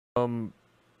Um,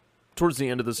 Towards the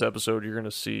end of this episode, you're going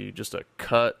to see just a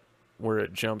cut where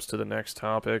it jumps to the next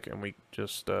topic, and we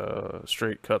just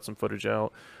straight cut some footage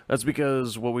out. That's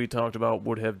because what we talked about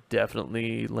would have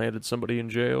definitely landed somebody in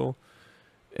jail,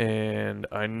 and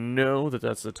I know that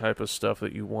that's the type of stuff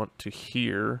that you want to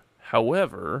hear.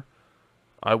 However,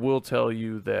 I will tell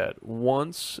you that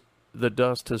once the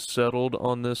dust has settled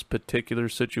on this particular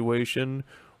situation,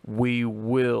 we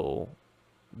will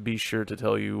be sure to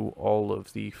tell you all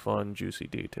of the fun, juicy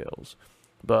details.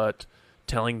 But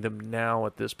telling them now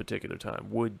at this particular time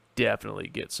would definitely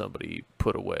get somebody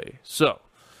put away. So,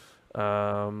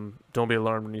 don't be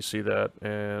alarmed when you see that.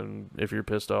 And if you're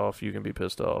pissed off, you can be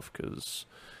pissed off because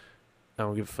I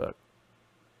don't give a fuck.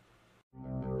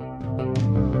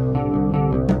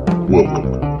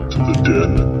 Welcome to the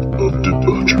Den of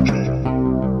Debauchery.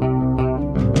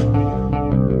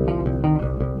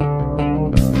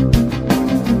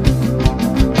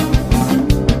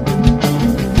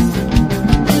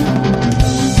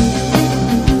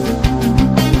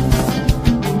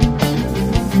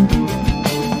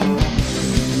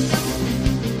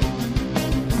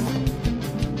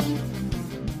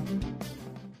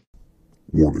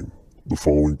 Warning, the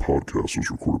following podcast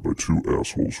was recorded by two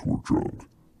assholes who are drunk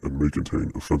and may contain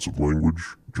offensive language,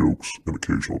 jokes, and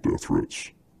occasional death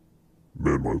threats.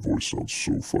 Man, my voice sounds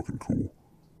so fucking cool.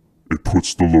 It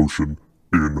puts the lotion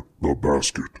in the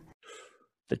basket.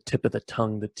 The tip of the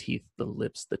tongue, the teeth, the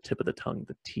lips, the tip of the tongue,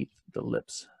 the teeth, the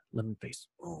lips. Lemon face.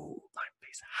 Ooh, lime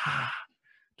face. Ha!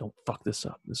 Don't fuck this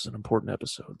up. This is an important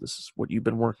episode. This is what you've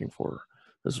been working for.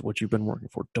 This is what you've been working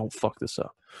for. Don't fuck this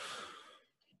up.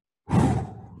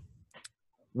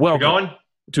 Welcome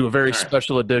to a very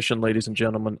special edition, ladies and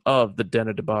gentlemen, of the Den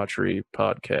of Debauchery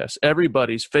podcast.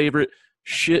 Everybody's favorite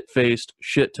shit-faced,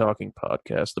 shit-talking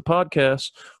podcast. The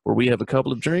podcast where we have a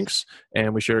couple of drinks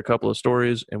and we share a couple of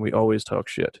stories and we always talk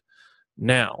shit.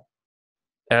 Now,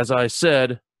 as I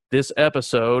said, this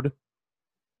episode,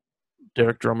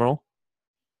 Derek, drumroll.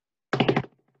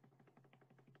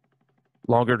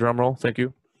 Longer drumroll, thank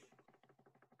you.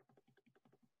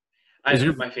 My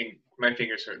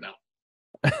fingers hurt now.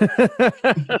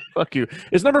 Fuck you.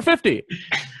 It's number 50.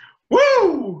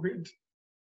 Woo!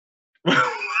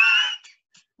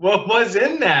 What was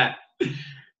in that? It's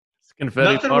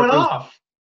confetti. Nothing went off.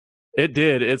 It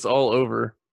did. It's all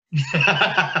over.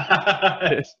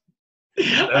 I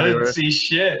didn't see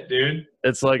shit, dude.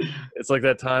 It's like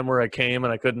that time where I came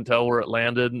and I couldn't tell where it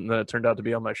landed, and then it turned out to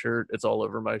be on my shirt. It's all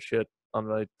over my shit on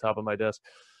the top of my desk.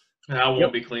 I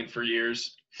won't be clean for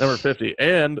years. Number 50.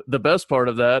 And the best part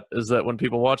of that is that when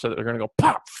people watch that, they're going to go,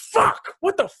 "Pop, fuck,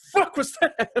 what the fuck was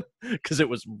that?" Because it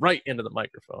was right into the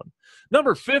microphone.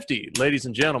 Number 50, ladies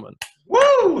and gentlemen.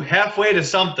 Woo! Halfway to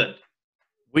something.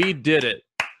 We did it.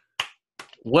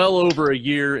 Well over a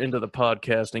year into the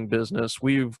podcasting business.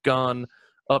 We've gone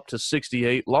up to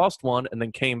 68, lost one, and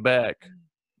then came back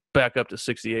up to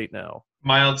 68 now.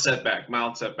 Mild setback,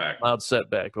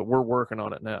 but we're working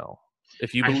on it now.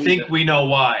 If you believe I think we know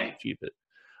why. Achieve it.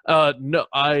 No,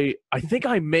 I think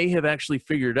I may have actually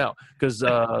figured it out because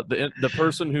the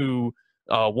person who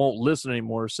won't listen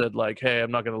anymore said like, "Hey, I'm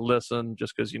not going to listen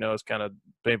just because it's kind of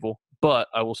painful, but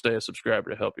I will stay a subscriber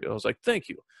to help you." I was like, "Thank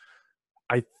you."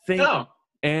 I think,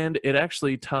 and it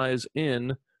actually ties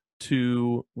in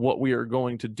to what we are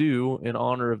going to do in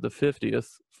honor of the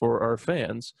 50th for our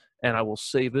fans, and I will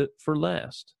save it for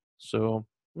last. So,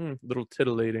 little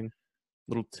titillation,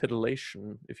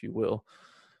 if you will.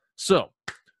 So,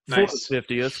 for the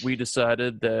 50th, we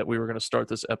decided that we were going to start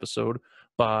this episode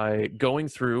by going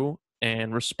through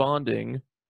and responding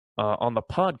on the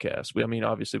podcast.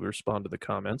 Obviously, we respond to the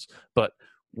comments, but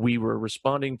we were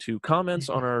responding to comments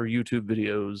on our YouTube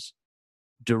videos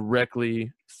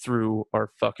directly through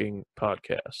our fucking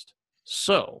podcast.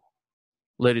 So,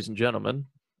 ladies and gentlemen,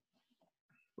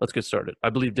 let's get started. I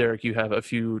believe, Derek, you have a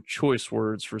few choice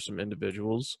words for some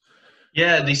individuals.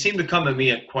 Yeah, they seem to come at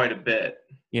me quite a bit.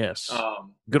 Yes.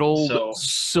 Good old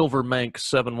Silver Mank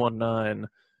 719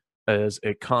 as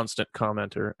a constant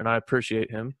commenter, and I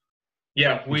appreciate him.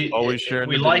 Yeah, we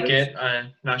like it.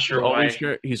 I'm not sure why.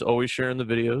 He's always sharing the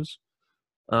videos.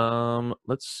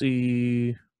 Let's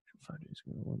see.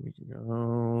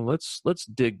 Let's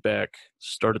dig back.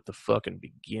 Start at the fucking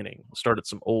beginning. Start at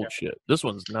some old shit. This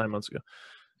one's 9 months ago.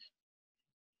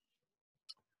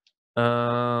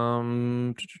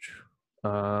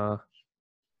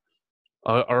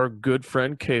 Our good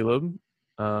friend Caleb.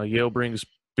 Yale brings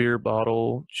beer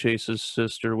bottle, chases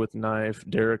sister with knife.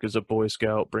 Derek is a Boy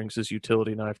Scout, brings his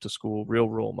utility knife to school. Real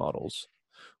role models.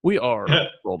 We are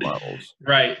role models.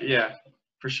 Right, yeah.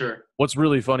 for sure. What's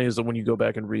really funny is that when you go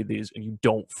back and read these and you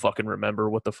don't fucking remember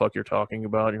what the fuck you're talking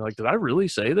about, and you're like, did I really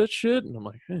say that shit? And I'm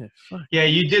like, hey, fuck. Yeah,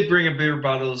 you did bring a beer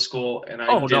bottle to school, and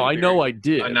I did I know I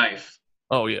did. a knife.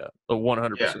 Oh yeah,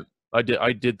 100%. Yeah.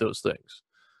 I did those things.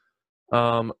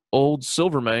 Old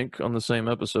Silvermank on the same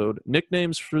episode.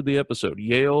 Nicknames for the episode: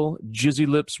 Yale, Jizzy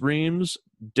Lips Reams,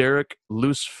 Derek,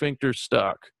 Loose Sphincter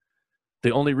Stock.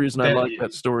 The only reason I like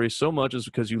that story so much is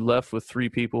because you left with 3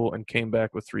 people and came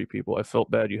back with 3 people. I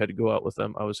felt bad you had to go out with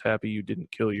them. I was happy you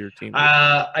didn't kill your team.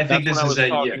 I think That's this when is I was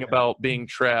talking about being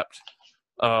trapped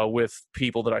with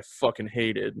people that I fucking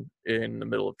hated in the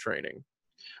middle of training.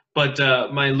 But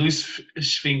my loose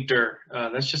sphincter,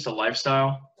 that's just a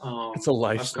lifestyle. It's a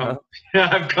lifestyle.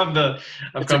 I've come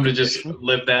to just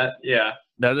live that. Yeah.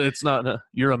 That it's not.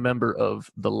 You're a member of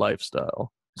the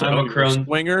lifestyle. So I'm a Crohn's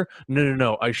swinger.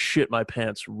 No. I shit my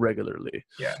pants regularly.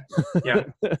 Yeah.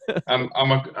 I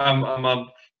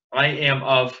am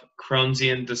of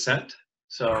Crohnsian descent.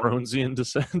 So Crohnsian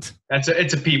descent.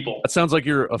 It's a people. That sounds like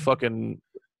you're a fucking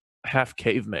half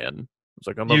caveman. It's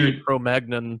like I'm a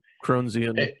Cro-Magnon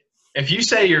Crohnsian. If you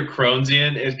say you're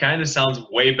Crohnsian, it kind of sounds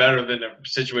way better than the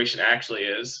situation actually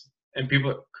is. And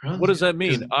people, what does that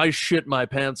mean? I shit my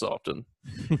pants often.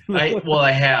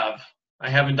 I have. I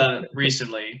haven't done it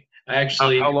recently. I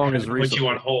actually how long is recently? Put you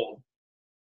on hold.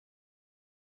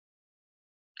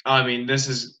 I mean, this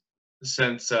is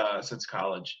since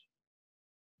college.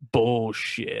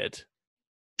 Bullshit.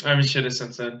 I haven't shit it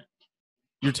since then.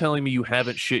 You're telling me you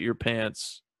haven't shit your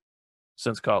pants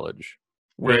since college?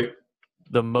 Right.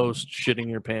 The most shitting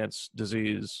your pants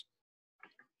disease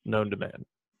known to man.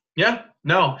 Yeah.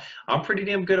 No, I'm pretty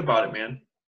damn good about it, man.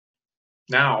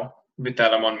 Now, with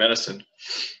that, I'm on medicine.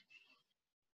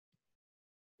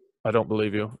 I don't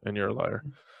believe you, and you're a liar.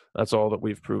 That's all that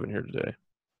we've proven here today.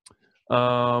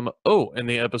 In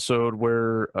the episode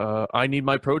where I Need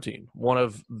My Protein, one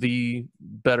of the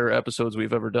better episodes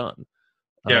we've ever done.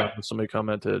 Yeah. Somebody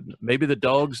commented, maybe the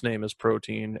dog's name is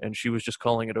Protein, and she was just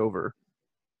calling it over.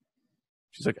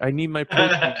 She's like, I need my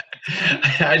protein.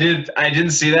 I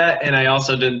didn't see that, and I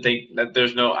also didn't think that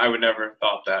I would never have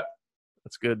thought that.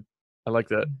 That's good. I like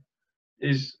that.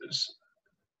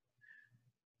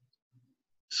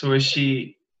 So is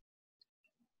she?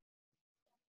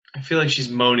 I feel like she's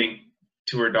moaning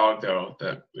to her dog, though.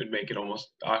 That would make it almost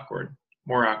awkward,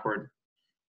 more awkward.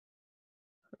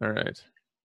 All right.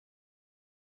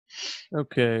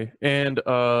 Okay, and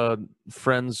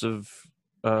friends of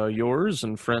yours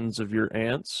and friends of your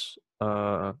aunt's.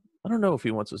 I don't know if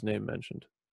he wants his name mentioned.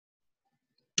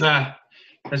 That's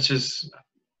just.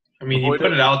 I mean, you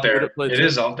put it out there. It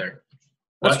is out there.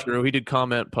 That's true. He did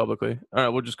comment publicly. All right,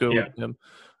 we'll just go with him.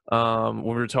 When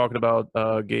we were talking about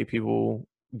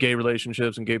gay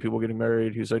relationships and gay people getting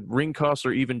married, he said ring costs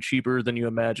are even cheaper than you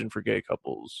imagine for gay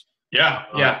couples. Yeah,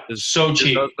 it's so cheap.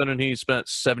 His husband and he spent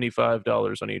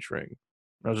 $75 on each ring.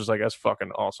 And I was just like, that's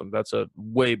fucking awesome. That's a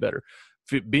way better.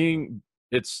 I'm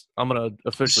gonna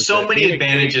officially so say many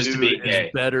advantages to being gay.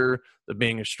 Is better than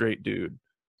being a straight dude.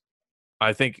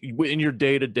 I think in your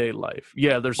day-to-day life,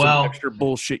 there's some extra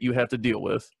bullshit you have to deal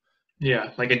with.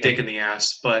 Yeah, like a dick in the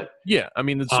ass, but yeah, I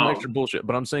mean, it's some extra bullshit.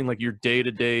 But I'm saying like your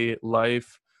day-to-day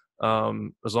life,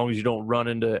 as long as you don't run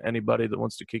into anybody that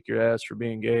wants to kick your ass for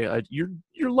being gay,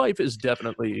 your life is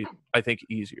definitely, I think,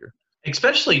 easier.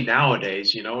 Especially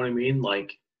nowadays, you know what I mean?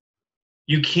 Like,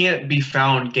 you can't be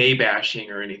found gay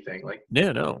bashing or anything. Like,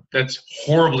 no, that's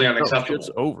horribly unacceptable. It's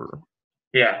over.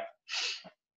 Yeah.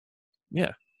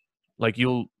 Like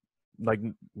you'll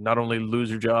not only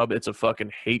lose your job, it's a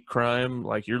fucking hate crime.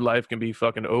 Like your life can be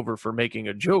fucking over for making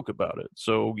a joke about it.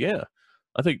 So yeah,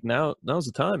 I think now's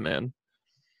the time, man.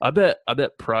 I bet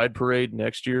Pride Parade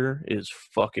next year is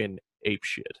fucking ape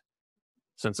shit.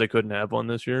 Since they couldn't have one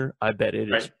this year, I bet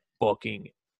it is fucking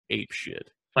ape shit.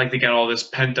 Like they got all this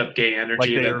pent up gay energy. Like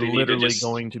they're literally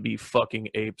going to be fucking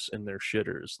apes in their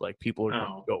shitters. Like people are going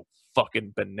to go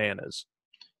fucking bananas.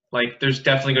 Like, there's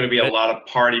definitely going to be a lot of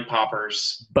party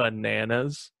poppers.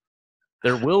 Bananas?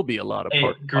 There will be a lot of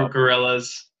party poppers.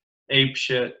 Gorillas. Ape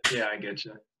shit. Yeah, I get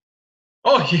you.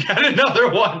 Oh, you got another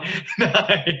one. Now,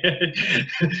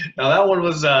 that one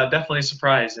was definitely a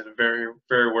surprise and very,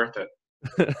 very worth it.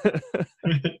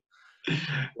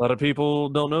 A lot of people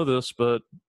don't know this, but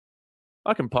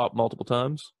I can pop multiple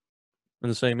times in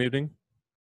the same evening.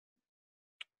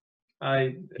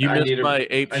 I need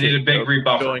a big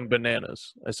rebuffer. Going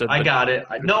bananas. I said I got it.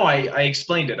 I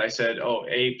explained it. I said,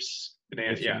 apes,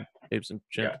 bananas. Apes and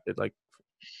chimp. It like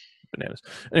bananas.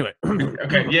 Anyway.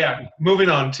 Okay. Yeah. Moving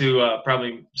on to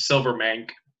probably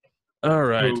Silvermank. All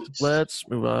right, Foods. let's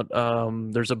move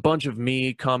on. There's a bunch of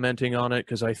me commenting on it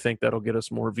because I think that'll get us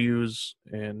more views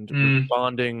and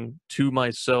responding to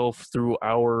myself through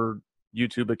our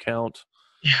YouTube account.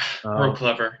 Yeah, real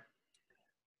clever.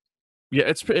 Yeah,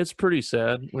 it's pretty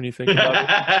sad when you think about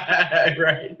it.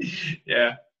 Right.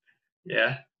 Yeah.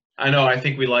 Yeah. I know. I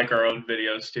think we like our own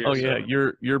videos too. Oh so. yeah,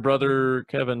 your brother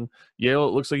Kevin Yale.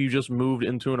 It looks like you just moved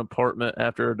into an apartment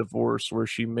after a divorce where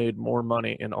she made more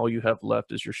money, and all you have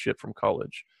left is your shit from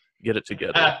college. Get it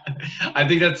together. I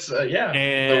think that's the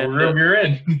And room you're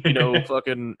in. you know,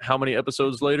 fucking how many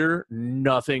episodes later,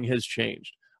 nothing has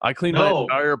changed. I cleaned my No.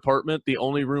 entire apartment. The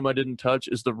only room I didn't touch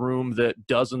is the room that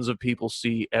dozens of people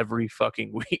see every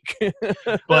fucking week.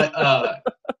 But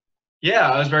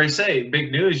yeah, I was about to say,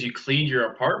 big news. You cleaned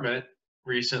your apartment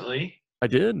recently. I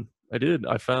did.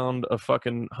 I found a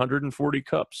fucking 140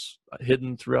 cups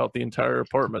hidden throughout the entire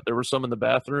apartment. There were some in the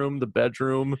bathroom, the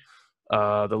bedroom,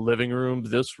 the living room,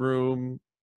 this room.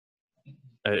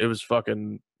 It was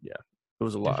fucking, yeah, it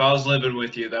was a lot. If I was living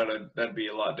with you, that'd be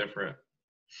a lot different.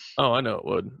 Oh, I know it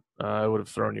would. I would have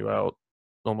thrown you out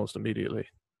almost immediately.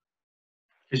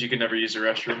 Because you could never use the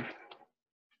restroom.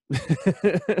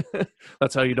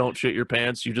 That's how you don't shit your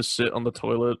pants. You just sit on the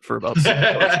toilet for about 6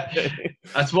 hours a day.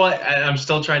 That's why I'm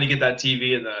still trying to get that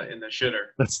TV in the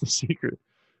shitter. That's the secret.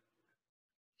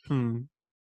 I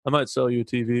might sell you a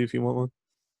TV if you want one.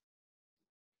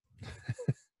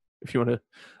 If you want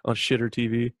a shitter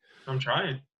TV. I'm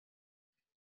trying.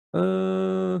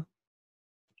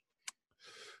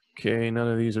 Okay, none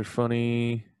of these are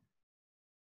funny.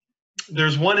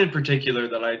 There's one in particular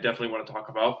that I definitely want to talk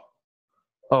about.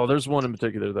 Oh, there's one in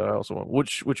particular that I also want.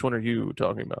 Which one are you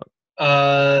talking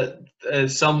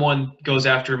about? Someone goes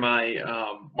after my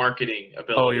marketing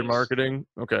abilities. Oh, your marketing?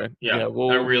 Okay. Yeah,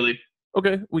 well, I really.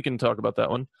 Okay, we can talk about that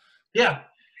one. Yeah.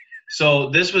 So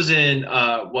this was in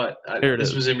what?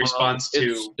 This was in response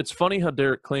to. It's funny how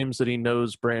Derek claims that he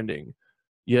knows branding,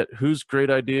 yet whose great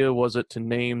idea was it to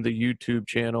name the YouTube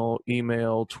channel,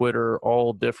 email, Twitter,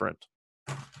 all different?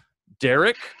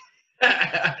 Derek?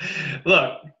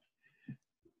 Look,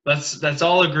 let's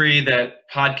all agree that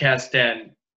Podcast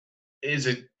Den is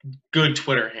a good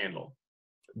Twitter handle.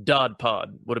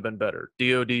 Dodpod would have been better.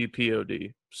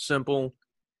 DODPOD. Simple,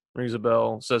 rings a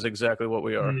bell, says exactly what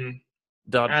we are.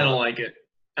 Dodpod. I don't like it.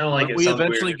 I don't like it. We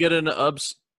eventually get a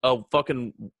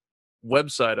fucking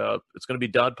website up. It's going to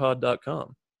be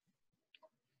dodpod.com.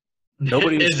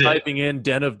 Nobody's typing in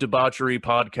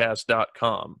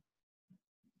denofdebaucherypodcast.com.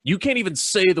 You can't even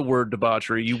say the word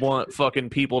debauchery. You want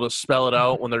fucking people to spell it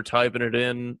out when they're typing it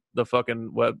in the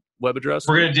fucking web address?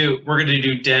 We're gonna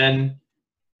do Den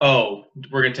O.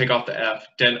 We're gonna take off the F.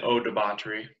 Den O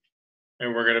debauchery.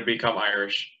 And we're gonna become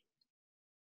Irish.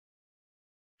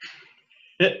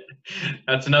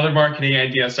 That's another marketing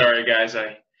idea. Sorry guys.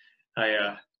 I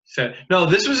said no,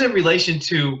 this was in relation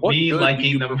to me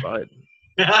liking them.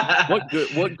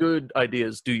 What good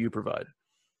ideas do you provide?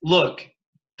 Look,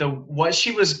 what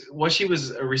she was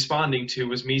responding to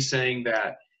was me saying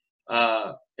that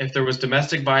if there was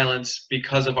domestic violence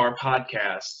because of our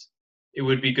podcast, it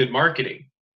would be good marketing.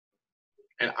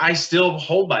 And I still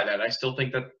hold by that. I still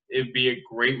think that it'd be a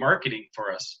great marketing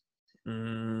for us.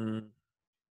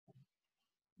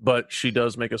 But she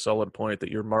does make a solid point that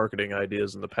your marketing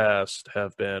ideas in the past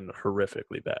have been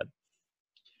horrifically bad.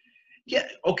 Yeah,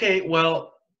 okay,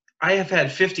 well, I have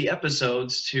had 50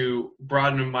 episodes to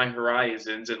broaden my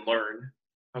horizons and learn,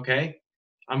 okay?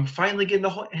 I'm finally getting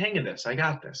the hang of this. I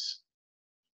got this.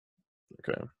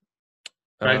 Okay.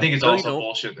 But I think it's also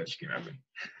bullshit that she came at me.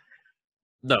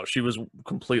 No, she was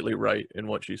completely right in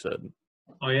what she said.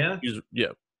 Oh, yeah?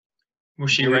 Yeah.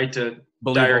 Was she right to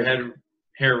dye her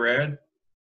hair red?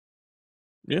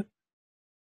 Yeah.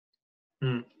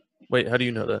 Wait, how do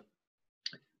you know that?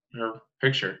 Her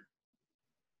picture.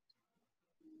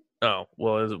 Oh,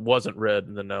 well, it wasn't red,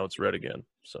 and then now it's red again.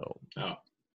 So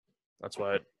that's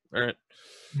why. All right.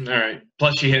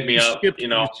 Plus, she hit me up. You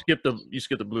skipped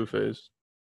the blue phase.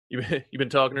 You been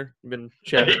talking to her? You been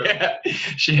chatting? Yeah.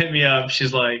 She hit me up.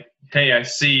 She's like, "Hey, I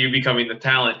see you becoming the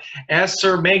talent." As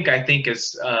Sir Mink, I think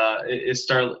is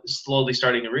slowly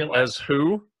starting to realize. As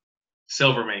who?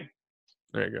 Silver Mink.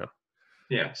 There you go.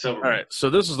 Yeah, Silver Mink. All right. So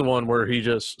this is the one where he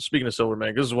just, speaking of Silver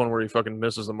Mink, this is one where he fucking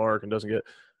misses the mark and doesn't get.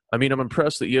 I mean, I'm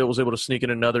impressed that Yale was able to sneak in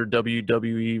another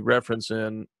WWE reference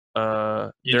in.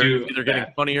 Derek's either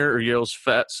getting funnier or Yale's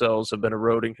fat cells have been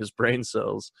eroding his brain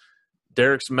cells.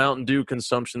 Derek's Mountain Dew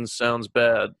consumption sounds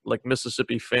bad, like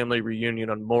Mississippi family reunion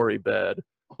on Maury bad.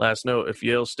 Last note, if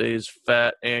Yale stays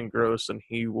fat and gross, then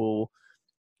he will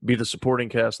be the supporting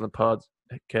cast in the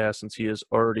podcast since he is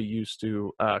already used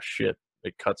to, shit,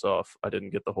 it cuts off. I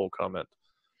didn't get the whole comment.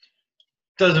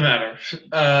 Doesn't matter.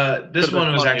 This Could've been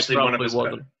one was funny, it actually one of probably his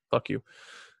wasn't. better. Fuck you.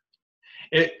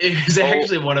 It was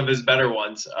actually one of his better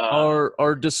ones.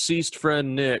 Our deceased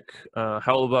friend Nick,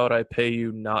 how about I pay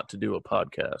you not to do a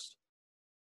podcast?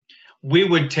 We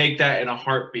would take that in a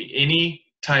heartbeat. Any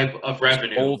type of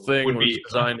revenue The whole thing would was be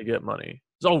designed to get money.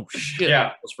 Oh shit! Yeah.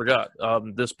 I almost forgot.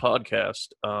 This podcast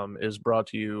is brought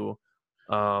to you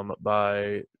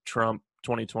by Trump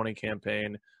 2020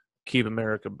 campaign. Keep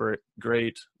America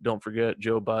great. Don't forget,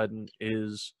 Joe Biden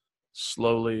is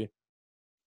slowly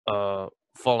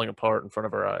falling apart in front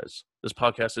of our eyes. This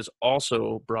podcast is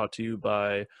also brought to you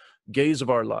by Gays of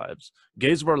Our Lives.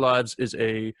 Gays of Our Lives is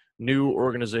a new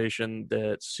organization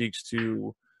that seeks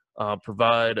to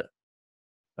provide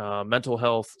mental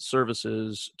health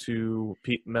services to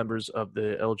members of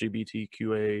the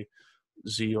LGBTQA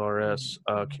ZRS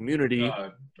community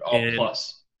all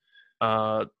plus.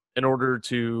 in order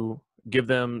to give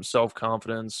them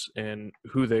self-confidence in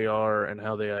who they are and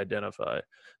how they identify.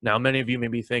 Now, many of you may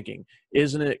be thinking,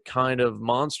 isn't it kind of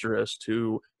monstrous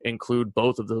to include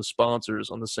both of those sponsors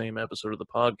on the same episode of the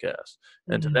podcast?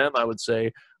 And to them, I would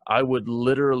say, I would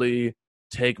literally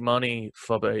take money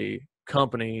from a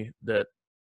company that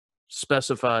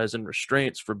specifies in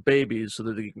restraints for babies so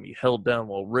that they can be held down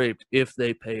while raped if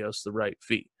they pay us the right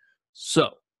fee.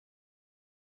 So,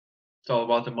 it's all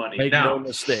about the money. make no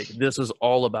mistake, this is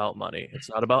all about money. It's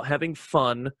not about having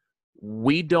fun.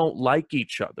 We don't like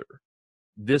each other.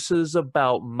 This is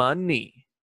about money.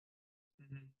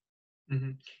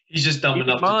 He's just dumb Keep in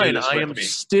enough mind, to do this I with am me.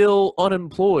 still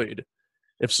unemployed.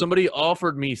 If somebody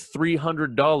offered me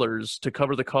 $300 to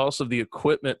cover the cost of the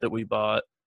equipment that we bought,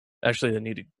 actually they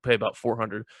need to pay about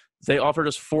 $400. If they offered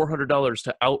us $400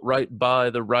 to outright buy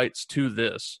the rights to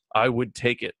this, I would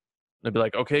take it. I'd be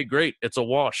like, okay, great, it's a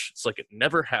wash. It's like it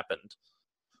never happened.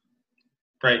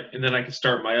 Right, and then I can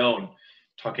start my own,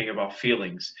 talking about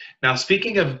feelings. Now,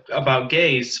 speaking about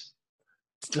gays,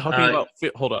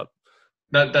 Hold up.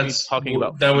 That's talking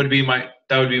about that would be my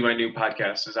new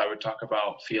podcast. Is I would talk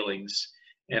about feelings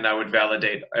and I would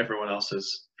validate everyone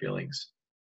else's feelings,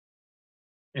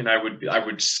 and I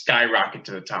would skyrocket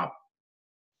to the top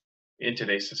in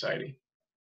today's society.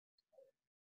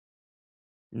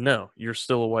 No, you're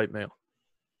still a white male.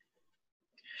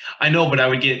 I know, but I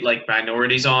would get like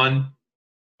minorities on,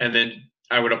 and then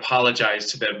I would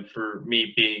apologize to them for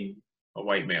me being a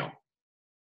white male.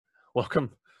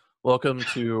 Welcome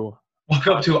to.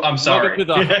 I'm sorry. Welcome to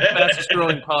the fastest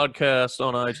growing podcast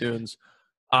on iTunes.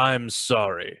 I'm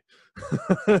sorry.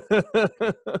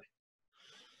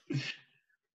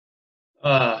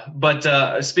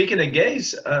 But speaking of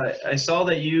gays, I saw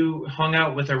that you hung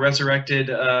out with a resurrected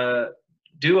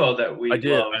duo that we I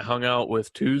did. love. I hung out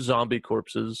with 2 zombie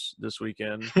corpses this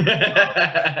weekend, floating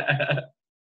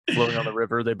on the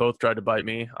river. They both tried to bite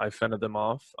me. I fended them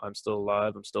off. I'm still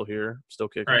alive. I'm still here. Still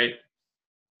kicking. Right.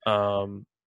 How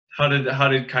did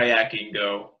kayaking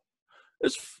go?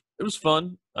 It was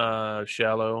fun.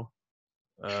 Shallow.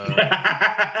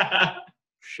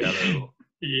 Shallow.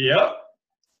 Yep,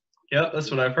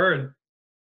 that's what I've heard.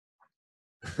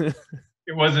 It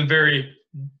wasn't very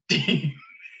deep.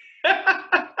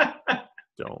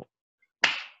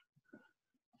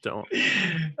 Don't.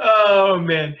 Oh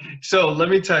man. So let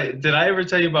me tell you, did I ever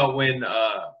tell you about when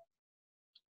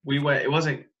we went,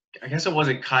 I guess it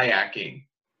wasn't kayaking.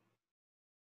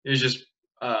 It was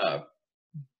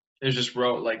just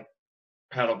rowed like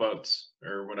paddle boats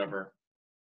or whatever.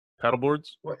 Paddleboards?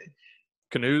 What?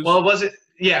 Canoes? Well, it wasn't.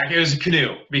 Yeah, it was a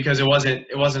canoe because it wasn't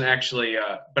actually.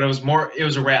 But it was more. It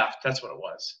was a raft. That's what it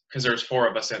was because there was 4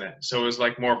 of us in it. So it was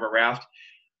like more of a raft.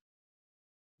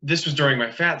 This was during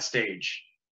my fat stage,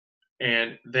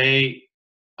 and they.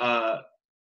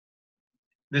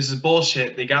 This is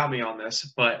bullshit. They got me on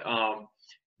this, but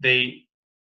they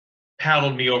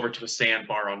paddled me over to a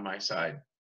sandbar on my side,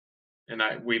 and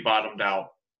we bottomed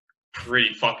out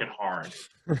pretty fucking hard.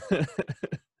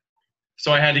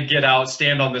 So I had to get out,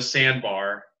 stand on the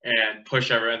sandbar, and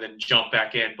push everyone, and then jump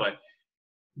back in. But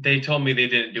they told me they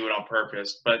didn't do it on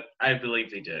purpose, but I believe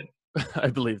they did. I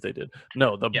believe they did.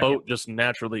 No, the boat just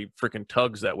naturally freaking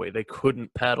tugs that way. They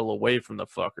couldn't paddle away from the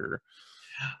fucker.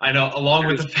 I know, along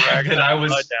with the fact that I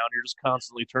was... down, you're just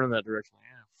constantly turning that direction.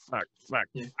 Yeah, fuck.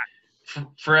 Yeah.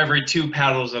 For every 2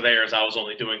 paddles of theirs, I was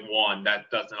only doing 1. That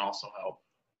doesn't also help.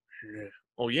 Yeah.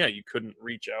 Oh, yeah, you couldn't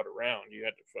reach out around. You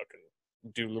had to fucking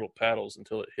do little paddles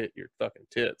until it hit your fucking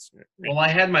tits. Well, I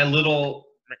had my little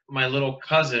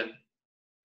cousin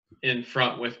in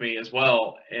front with me as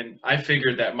well, and I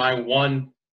figured that my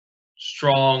 1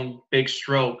 strong big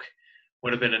stroke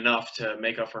would have been enough to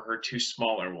make up for her 2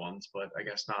 smaller ones, but I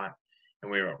guess not.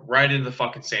 and we were right into the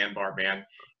fucking sandbar, man.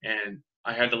 And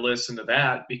I had to listen to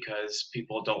that because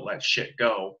people don't let shit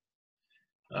go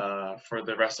for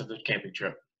the rest of the camping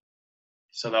trip.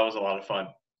 So that was a lot of fun.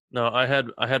 No, I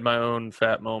had my own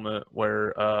fat moment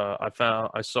where I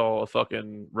saw a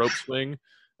fucking rope swing,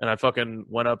 and I fucking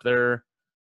went up there,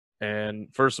 and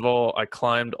first of all I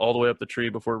climbed all the way up the tree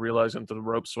before realizing that the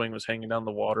rope swing was hanging down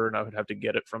the water, and I would have to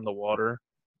get it from the water.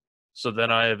 So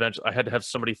then I had to have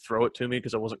somebody throw it to me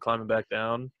because I wasn't climbing back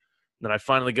down. And then I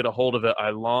finally get a hold of it.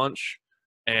 I launch,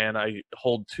 and I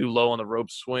hold too low on the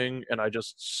rope swing, and I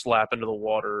just slap into the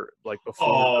water like before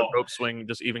the rope swing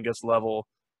just even gets level,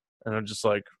 and I'm just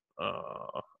like.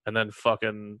 And then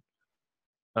fucking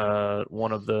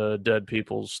one of the dead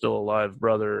people's still alive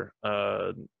brother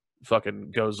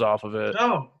fucking goes off of it.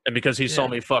 Oh. And because he saw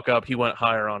me fuck up, he went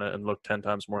higher on it and looked 10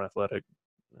 times more athletic.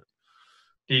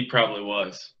 He probably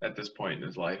was at this point in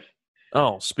his life.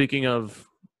 Oh, speaking of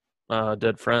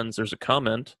dead friends, there's a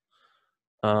comment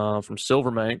from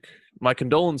Silvermank. My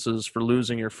condolences for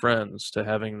losing your friends to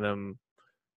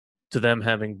them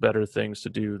having better things to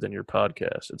do than your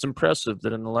podcast. It's impressive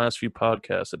that in the last few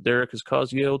podcasts that Derek has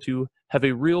caused Yale to have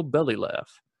a real belly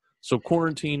laugh. So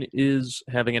quarantine is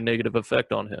having a negative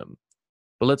effect on him.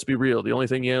 But let's be real, the only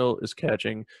thing Yale is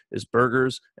catching is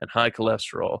burgers and high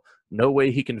cholesterol. No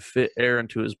way he can fit air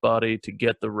into his body to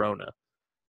get the Rona.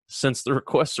 Since the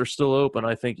requests are still open,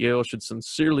 I think Yale should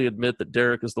sincerely admit that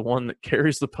Derek is the one that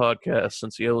carries the podcast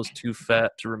since Yale is too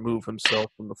fat to remove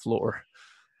himself from the floor.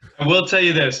 I will tell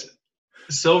you this.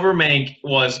 Silvermank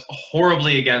was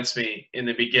horribly against me in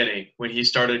the beginning when he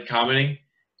started commenting,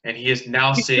 and he is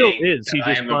now seeing that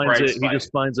he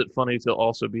just finds it funny to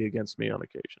also be against me on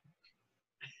occasion.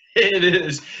 It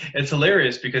is. It's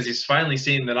hilarious because he's finally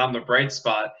seeing that I'm the bright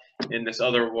spot in this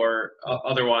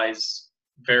otherwise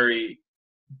very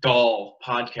dull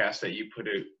podcast that you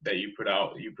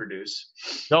produce.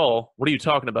 Dull? What are you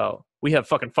talking about? We have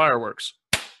fucking fireworks.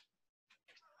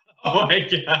 Oh my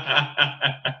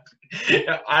god.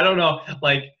 I don't know.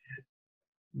 Like,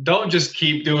 don't just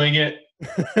keep doing it,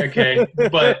 okay?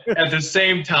 But at the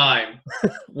same time,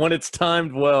 when it's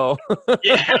timed well,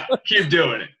 yeah, keep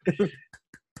doing it.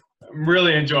 I'm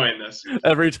really enjoying this.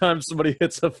 Every time somebody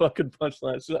hits a fucking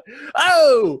punchline, it's like,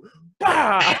 oh,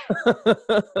 bah!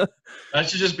 That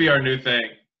should just be our new thing.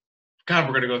 God,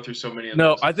 we're gonna go through so many of No,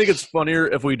 those. I think it's funnier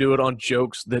if we do it on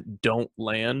jokes that don't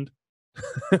land.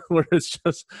 Where it's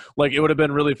just like, it would have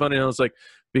been really funny. And I was like,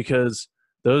 because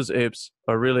those apes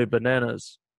are really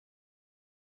bananas.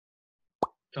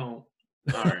 Don't.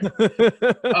 All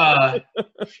right.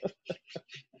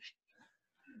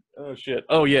 Oh shit.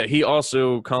 Oh yeah. He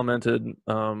also commented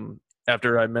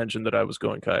after I mentioned that I was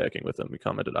going kayaking with him. He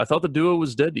commented, "I thought the duo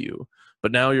was dead to you,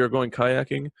 but now you're going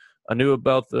kayaking. I knew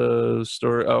about the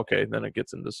story." Oh, okay, then it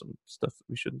gets into some stuff that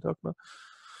we shouldn't talk about.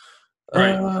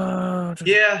 Right.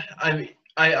 Yeah,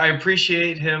 I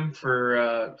appreciate him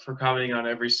for commenting on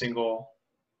every single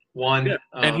one. Yeah.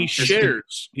 And he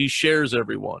shares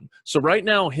everyone. So right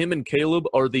now, him and Caleb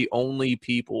are the only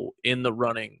people in the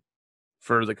running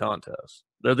for the contest.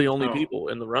 They're the only people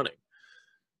in the running.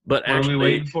 But what actually, are we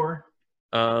waiting for?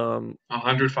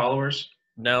 100 followers.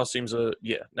 Now seems a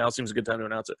good time to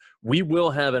announce it. We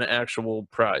will have an actual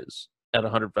prize at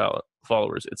 100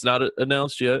 followers. It's not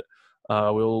announced yet.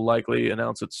 We'll likely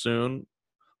announce it soon.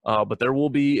 But there will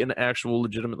be an actual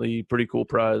legitimately pretty cool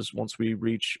prize once we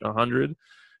reach 100.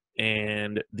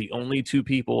 And the only two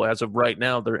people as of right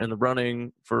now that are in the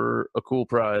running for a cool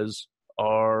prize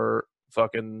are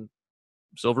fucking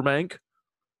Silverbank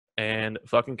and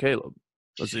fucking Caleb.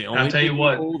 Those are the only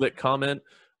people that comment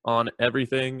on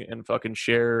everything and fucking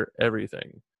share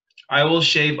everything. I will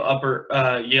shave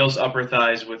Yale's upper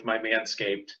thighs with my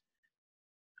Manscaped.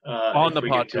 On the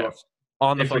podcast.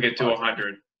 If we get to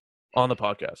 100. On the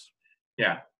podcast.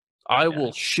 Yeah. I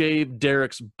will shave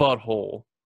Derek's butthole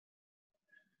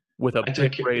with a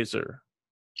big razor.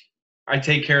 I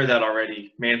take care of that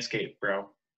already. Manscaped, bro.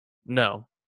 No.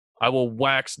 I will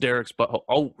wax Derek's butthole.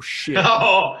 Oh, shit.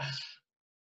 Oh.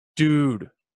 Dude.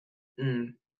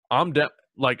 Mm. I'm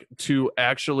like, to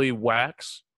actually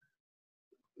wax.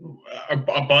 A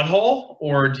butthole?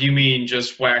 Or do you mean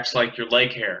just wax like your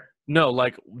leg hair? No,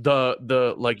 like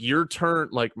the like your turn,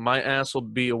 like my ass will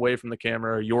be away from the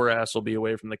camera, your ass will be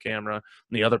away from the camera, and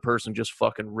the other person just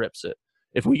fucking rips it.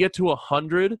 If we get to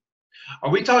 100, are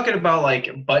we talking about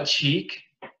like butt cheek?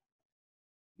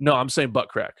 No, I'm saying butt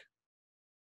crack.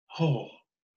 Oh,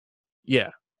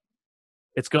 yeah,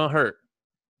 it's gonna hurt.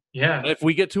 Yeah. If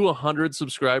we get to 100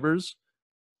 subscribers,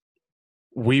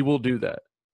 we will do that.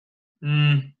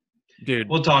 Dude,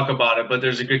 we'll talk about it, but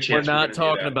there's a good chance we're not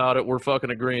talking about it. We're fucking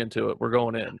agreeing to it. We're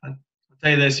going in. Let's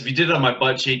tell you this: if you did it on my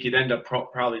butt cheek, you'd end up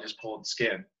probably just pulling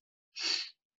skin.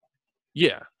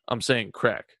 Yeah, I'm saying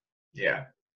crack. Yeah.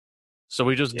 So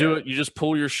we just do it. You just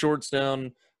pull your shorts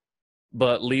down,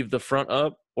 but leave the front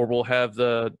up, or we'll have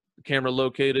the camera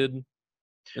located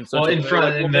in such in front,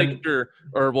 like, we'll and make then sure,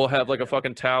 or we'll have like a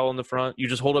fucking towel in the front. You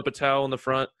just hold up a towel in the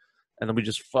front, and then we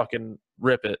just fucking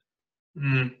rip it.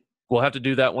 We'll have to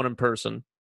do that one in person.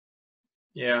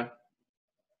 Yeah,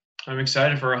 I'm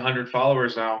excited for 100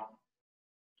 followers now.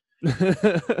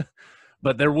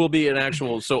 But there will be an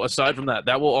actual. So aside from that,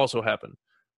 that will also happen.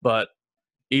 But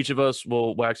each of us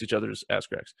will wax each other's ass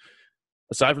cracks.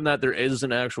 Aside from that, there is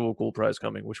an actual cool prize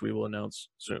coming, which we will announce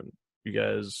soon. You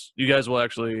guys will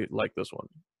actually like this one.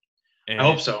 And I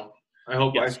hope so. I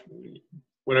hope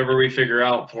whatever we figure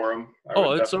out for him.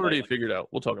 It's already figured out.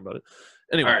 We'll talk about it.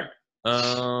 Anyway,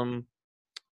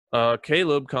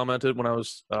 Caleb commented when I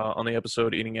was on the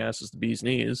episode "Eating Ass is the Bee's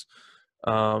Knees."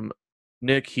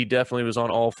 Nick, he definitely was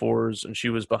on all fours, and she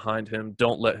was behind him.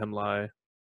 Don't let him lie.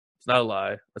 It's not a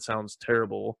lie. That sounds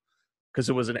terrible because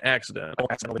it was an accident.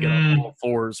 Don't accidentally get on all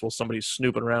fours while somebody's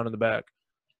snooping around in the back.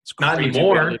 It's not crazy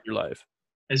anymore. way to live your life.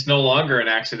 It's no longer an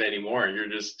accident anymore.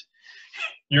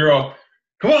 You're all,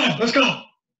 come on, let's go.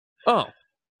 Oh,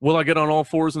 will I get on all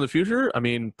fours in the future? I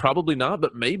mean, probably not,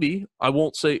 but maybe. I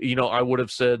won't say, I would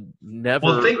have said never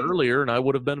earlier, and I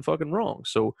would have been fucking wrong.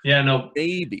 So yeah, no,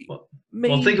 maybe. Well,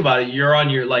 think about it. You're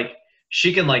on your,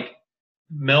 she can,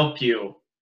 milk you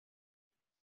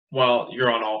while you're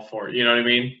on all four. You know what I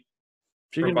mean?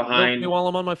 She can milk me while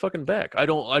I'm on my fucking back. I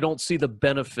don't see the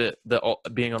benefit that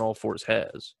being on all fours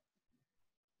has.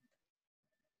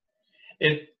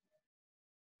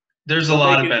 There's a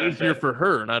lot of benefit easier for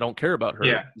her, and I don't care about her.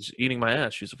 Yeah. She's eating my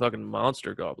ass. She's a fucking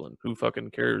monster goblin. Who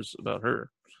fucking cares about her?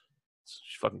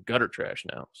 She's fucking gutter trash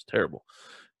now. It's terrible.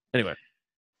 Anyway.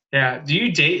 Yeah. Do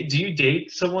you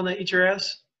date someone that eats your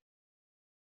ass?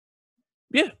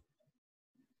 Yeah.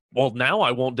 Well, now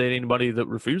I won't date anybody that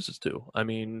refuses to. I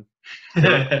mean,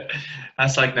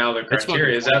 that's now the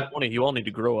criteria. Is that funny? You all need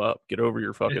to grow up. Get over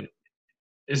your fucking.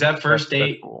 Is that first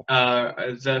date?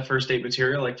 Is that first date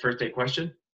material? First date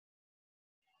question?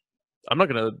 I'm not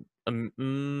gonna.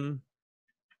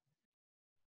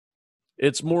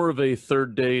 It's more of a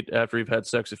third date after you've had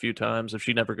sex a few times. If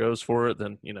she never goes for it,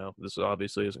 then this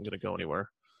obviously isn't gonna go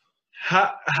anywhere.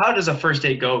 How does a first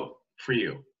date go for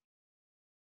you?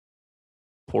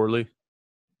 Poorly.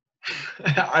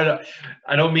 I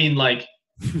don't mean I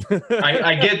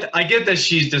get that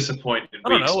she's disappointed. I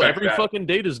don't know. Every fucking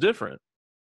date is different.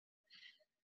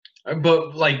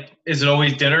 But is it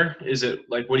always dinner? Is it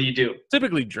what do you do?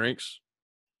 Typically drinks.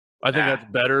 I think that's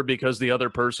better because the other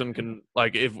person can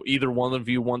if either one of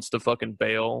you wants to fucking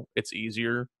bail, it's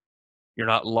easier. You're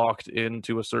not locked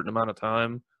into a certain amount of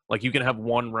time. You can have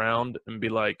one round and be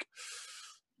not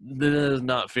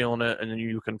feeling it, and then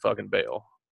you can fucking bail.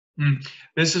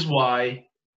 This is why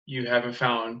you haven't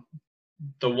found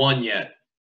the one yet.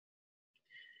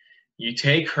 You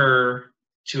take her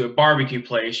to a barbecue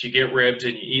place, you get ribs,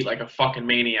 and you eat like a fucking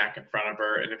maniac in front of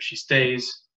her, and if she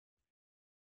stays,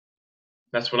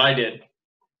 that's what I did.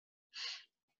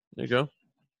 There you go.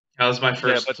 That was my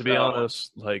first. Yeah, but to be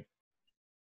honest,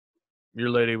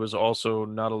 your lady was also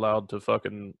not allowed to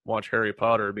fucking watch Harry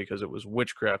Potter because it was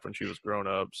witchcraft when she was grown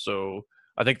up. So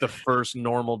I think the first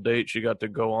normal date she got to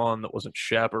go on that wasn't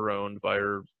chaperoned by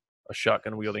a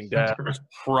shotgun wielding dad was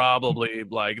probably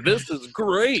this is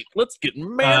great. Let's get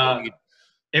married.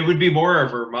 It would be more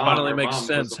of her mom. Finally makes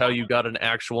sense how you got an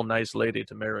actual nice lady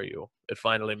to marry you. It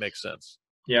finally makes sense.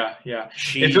 Yeah.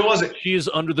 If it wasn't, she is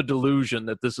under the delusion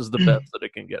that this is the best that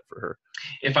it can get for her.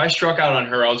 If I struck out on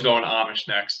her, I was going Amish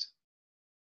next.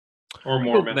 Or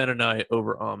Mormon. Mennonite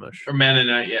over Amish. Or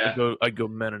Mennonite, yeah. I'd go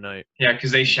Mennonite. Yeah,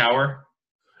 because they shower.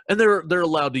 And they're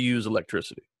allowed to use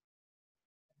electricity.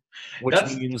 Which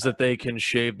means that they can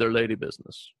shave their lady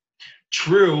business.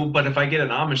 True, but if I get an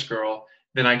Amish girl,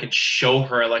 then I can show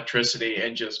her electricity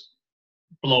and just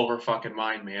blow her fucking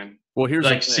mind, man. Well, here's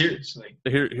seriously.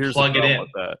 Here's plug the it problem in.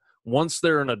 with that. Once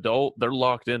they're an adult, they're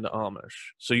locked into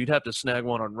Amish. So you'd have to snag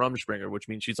one on Rumspringer, which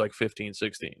means she's 15,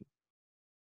 16.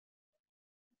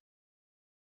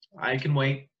 I can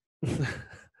wait.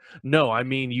 No, I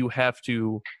mean you have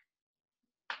to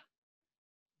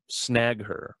snag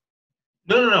her.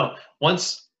 No.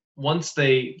 Once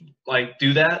they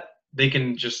do that, they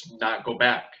can just not go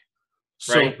back.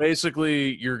 So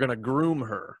basically, you're gonna groom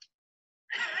her.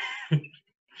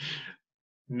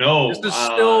 No, this is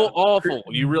still awful.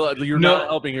 You realize you're not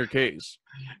helping your case.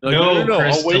 No.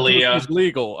 I'll wait till she's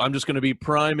legal. I'm just gonna be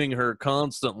priming her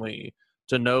constantly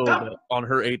to know that on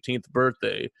her 18th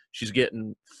birthday, she's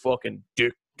getting fucking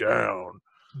dick down.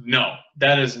 No,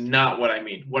 that is not what I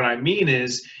mean. What I mean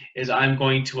is I'm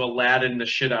going to Aladdin the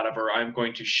shit out of her. I'm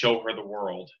going to show her the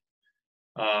world,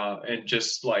 and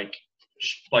just like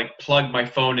plug my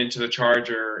phone into the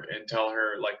charger and tell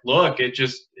her like, look, it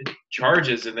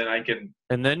charges, and then I can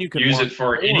And then you can use watch it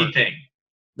for porn. anything.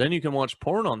 Then you can watch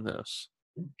porn on this.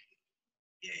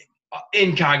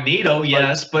 Incognito,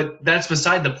 yes, but that's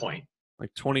beside the point.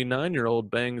 Like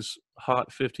 29-year-old bangs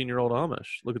hot 15-year-old Amish.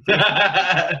 Look at this.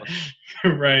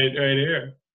 right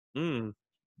here.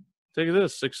 Take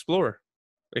this. Explore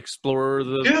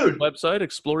the Dude. website.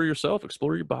 Explore yourself.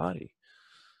 Explore your body.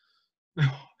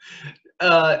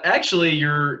 Actually,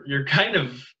 you're kind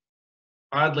of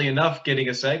oddly enough getting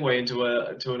a segue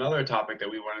into another topic that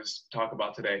we want to talk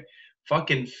about today.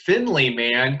 Fucking Finley,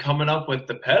 man, coming up with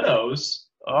the pedos.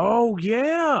 Oh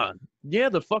yeah,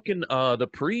 the fucking the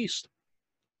priest.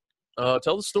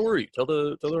 Tell the story. Tell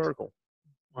the article.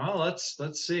 Well, let's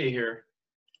see here.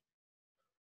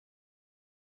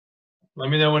 Let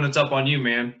me know when it's up on you,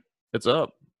 man. It's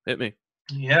up. Hit me.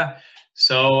 Yeah.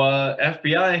 So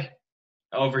FBI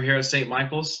over here at St.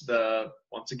 Michael's,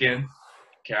 once again,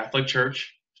 Catholic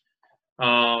Church.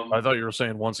 I thought you were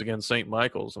saying once again St.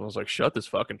 Michael's, and I was like, shut this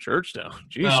fucking church down.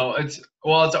 Jeez. No, it's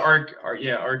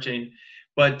Archangel.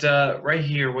 But right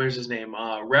here, where's his name?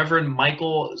 Reverend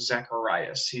Michael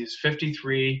Zacharias. He's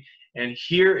 53, and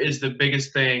here is the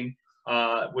biggest thing,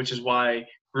 which is why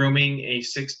grooming a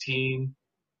 15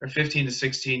 to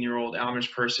 16-year-old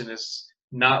Amish person is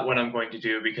not what I'm going to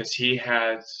do, because he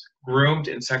has groomed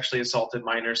and sexually assaulted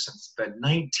minors since the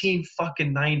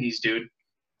 1990s, dude.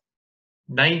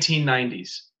 1990s,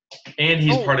 and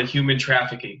he's part of human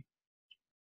trafficking.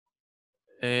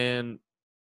 And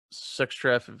sex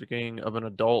trafficking of an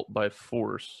adult by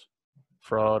force,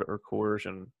 fraud, or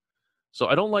coercion. So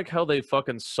I don't like how they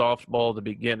fucking softball the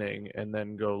beginning and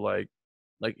then go like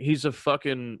he's a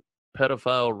fucking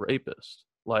pedophile rapist.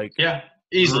 Like, yeah,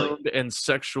 easily. Groomed and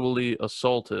sexually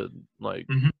assaulted. Like,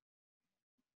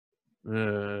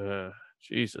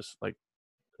 Jesus. Like,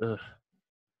 ugh.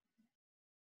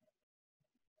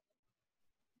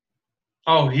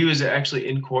 Oh, he was actually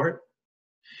in court?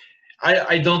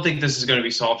 I don't think this is going to be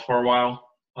solved for a while.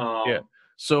 Yeah.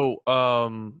 So,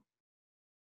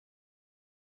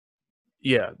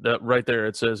 yeah, that right there,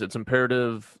 it says it's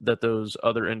imperative that those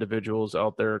other individuals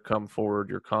out there come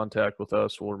forward. Your contact with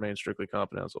us will remain strictly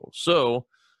confidential. So,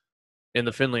 in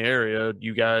the Findlay area,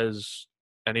 you guys,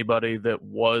 anybody that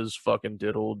was fucking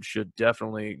diddled should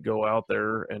definitely go out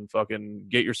there and fucking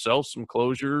get yourself some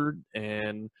closure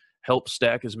and help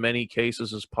stack as many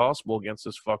cases as possible against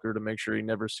this fucker to make sure he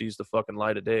never sees the fucking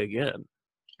light of day again.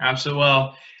 Absolutely.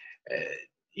 Well,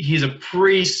 he's a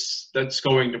priest that's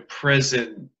going to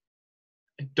prison.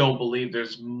 I don't believe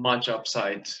there's much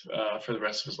upside for the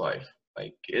rest of his life.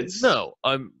 Like, it's no.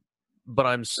 But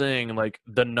I'm saying, like,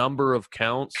 the number of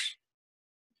counts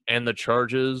and the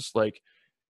charges, like,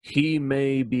 he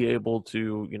may be able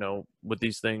to, you know, with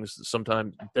these things,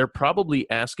 sometimes they're probably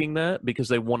asking that because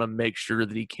they want to make sure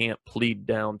that he can't plead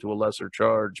down to a lesser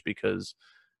charge, because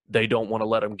they don't want to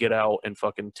let him get out in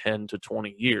fucking 10 to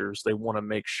 20 years. They want to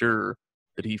make sure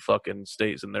that he fucking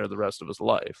stays in there the rest of his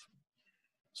life.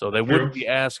 So they wouldn't be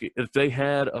asking if they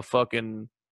had a fucking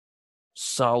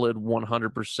solid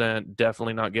 100%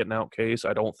 definitely not getting out case.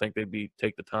 I don't think they'd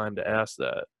take the time to ask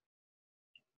that.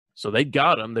 So they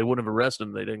got him. They wouldn't have arrested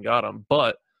him. They didn't got him.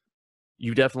 But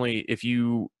you definitely, if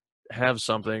you have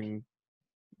something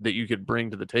that you could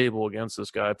bring to the table against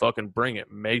this guy, fucking bring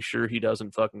it. Make sure he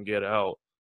doesn't fucking get out,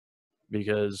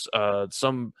 because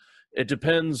it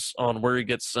depends on where he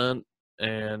gets sent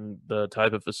and the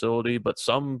type of facility. But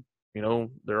some, you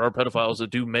know, there are pedophiles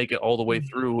that do make it all the way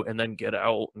through and then get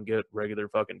out and get regular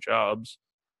fucking jobs.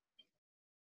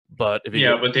 But if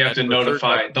but they have to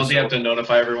notify. Don't they have to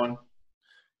notify everyone?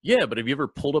 Yeah, but have you ever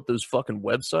pulled up those fucking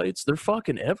websites? They're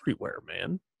fucking everywhere,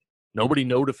 man. Nobody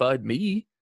notified me.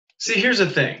 See, here's the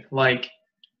thing. Like,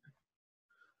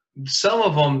 some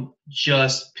of them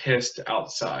just pissed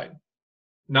outside.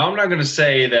 Now, I'm not going to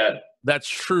say that. That's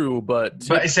true, but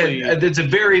I said it's a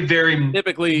very, very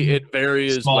typically it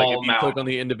varies. Small like if you amount. click on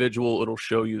the individual, it'll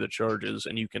show you the charges,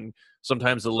 and you can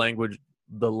sometimes the language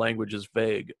is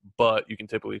vague, but you can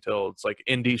typically tell it's like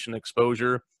indecent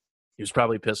exposure. He was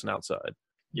probably pissing outside.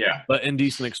 Yeah. But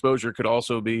indecent exposure could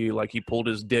also be like he pulled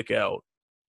his dick out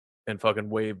and fucking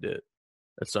waved it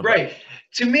at somebody. Right.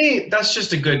 To me, that's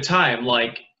just a good time.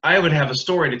 Like, I would have a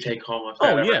story to take home if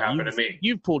that ever happened to me.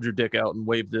 You've pulled your dick out and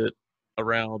waved it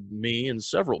around me and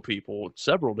several people at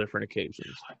several different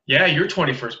occasions. Yeah, your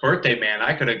 21st birthday, man.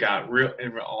 I could have got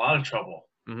in a lot of trouble.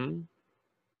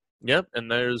 Mm-hmm. Yep,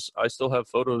 and I still have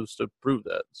photos to prove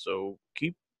that. So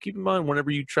keep in mind whenever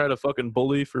you try to fucking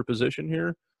bully for position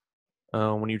here,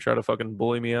 when you try to fucking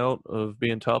bully me out of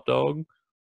being top dog,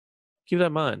 keep that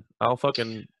in mind. I'll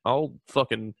fucking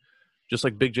just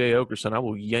like Big J Okerson, I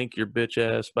will yank your bitch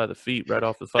ass by the feet right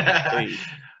off the fucking stage.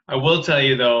 I will tell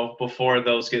you though, before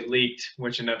those get leaked,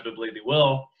 which inevitably they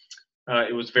will,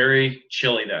 it was very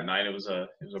chilly that night. It was a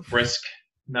brisk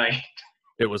night.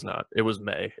 It was not. It was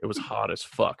May. It was hot as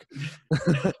fuck.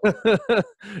 It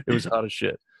was hot as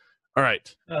shit. All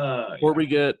right.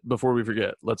 Before we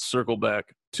forget, let's circle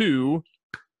back to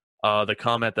the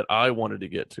comment that I wanted to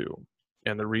get to.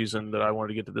 And the reason that I wanted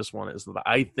to get to this one is that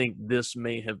I think this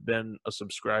may have been a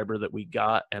subscriber that we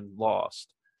got and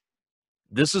lost.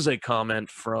 This is a comment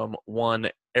from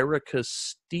one Erica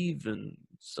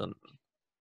Stevenson.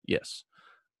 Yes.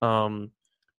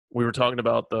 We were talking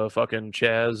about the fucking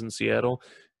Chaz in Seattle.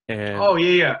 And oh,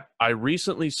 yeah. I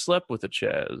recently slept with a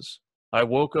Chaz. I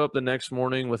woke up the next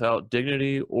morning without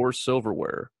dignity or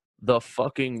silverware. The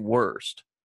fucking worst.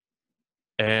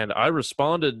 And I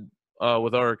responded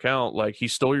with our account, like, he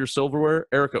stole your silverware?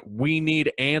 Erica, we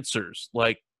need answers.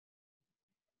 Like,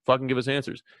 fucking give us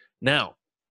answers. Now,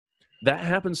 that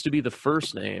happens to be the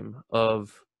first name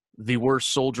of the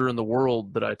worst soldier in the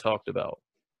world that I talked about.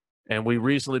 And we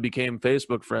recently became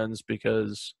Facebook friends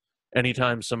because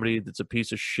anytime somebody that's a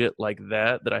piece of shit like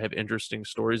that I have interesting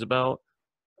stories about,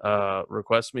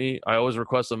 request me, I always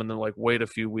request them and then like wait a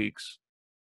few weeks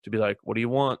to be like, what do you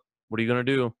want? What are you going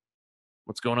to do?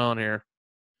 What's going on here?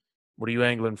 What are you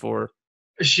angling for?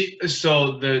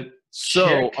 So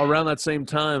around that same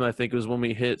time, I think it was when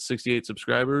we hit 68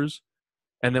 subscribers.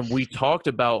 And then we talked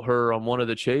about her on one of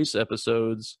the Chase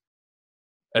episodes.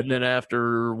 And then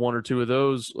after one or two of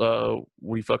those,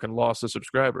 we fucking lost a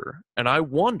subscriber. And I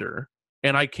wonder,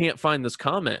 and I can't find this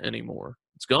comment anymore.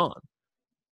 It's gone.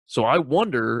 So I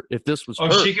wonder if this was her.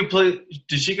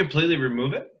 Did she completely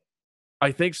remove it?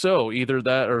 I think so. Either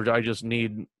that or I just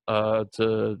need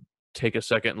to take a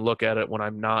second and look at it when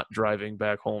I'm not driving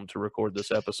back home to record this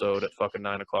episode at fucking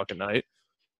 9 o'clock at night.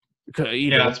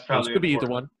 Yeah, that's probably could be either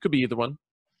one. Could be either one.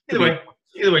 Either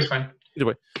way's fine. Either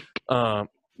way.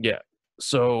 Yeah.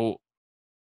 So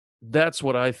that's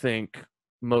what I think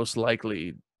most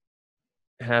likely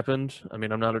happened. I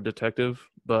mean, I'm not a detective,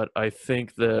 but I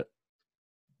think that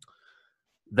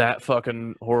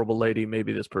fucking horrible lady may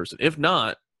be this person. If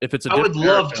not, if it's I would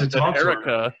love to talk to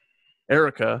her.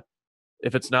 Erica,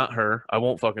 if it's not her, I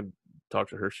won't fucking talk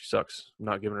to her. She sucks. I'm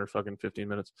not giving her fucking 15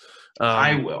 minutes.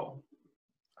 I will.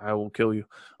 I will kill you.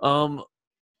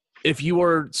 If you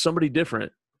are somebody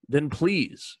different, then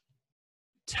please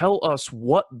tell us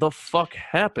what the fuck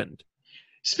happened.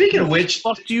 Speaking of which,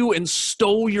 fucked you and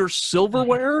stole your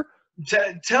silverware?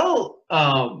 Tell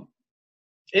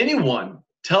anyone.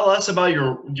 Tell us about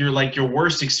your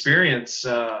worst experience,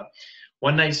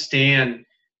 one night stand,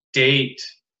 date.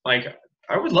 Like,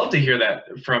 I would love to hear that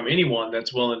from anyone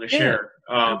that's willing to share.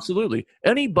 Absolutely.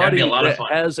 Anybody that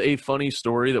has a funny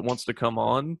story that wants to come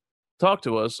on, talk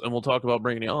to us and we'll talk about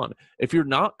bringing it on. If you're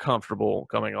not comfortable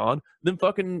coming on, then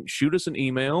fucking shoot us an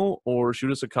email or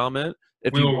shoot us a comment.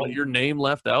 If you want your name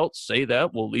left out, say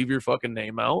that. We'll leave your fucking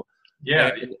name out. Yeah,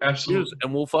 absolutely.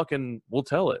 And we'll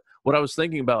tell it. What I was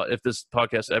thinking about, if this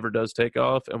podcast ever does take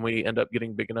off and we end up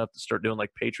getting big enough to start doing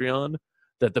like Patreon,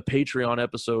 that the Patreon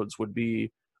episodes would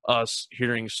be us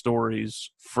hearing stories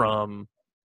from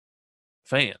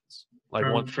fans. Like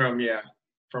from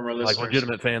our listeners. Like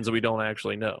legitimate fans that we don't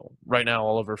actually know. Right now,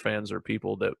 all of our fans are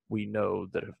people that we know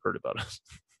that have heard about us.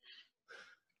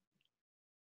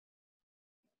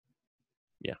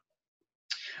 Yeah.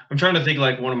 I'm trying to think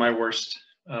like one of my worst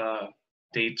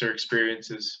dates or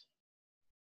experiences.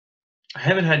 I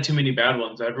haven't had too many bad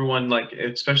ones. Everyone, like,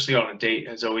 especially on a date,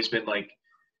 has always been like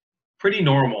pretty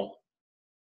normal.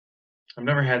 I've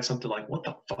never had something like, what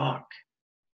the fuck?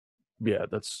 Yeah,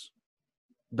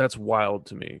 that's wild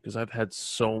to me because I've had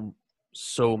so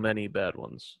many bad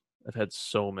ones. I've had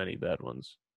so many bad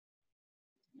ones.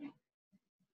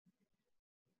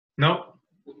 Nope.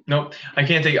 I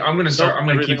can't take it. I'm gonna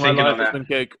keep thinking on that. Been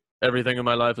cake. Everything in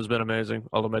my life has been amazing.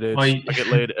 All of my dates, I get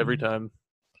laid every time.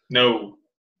 No,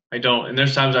 I don't. And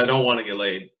there's times I don't want to get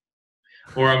laid,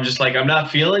 or I'm just like, I'm not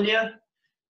feeling you.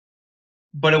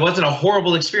 But it wasn't a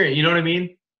horrible experience. You know what I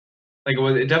mean? Like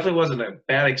it definitely wasn't a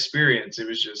bad experience. It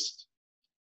was just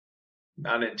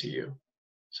not into you.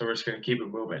 So we're just going to keep it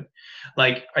moving.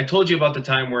 Like I told you about the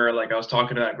time where like I was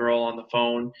talking to that girl on the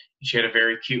phone and she had a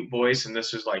very cute voice. And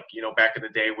this was like, back in the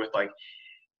day with like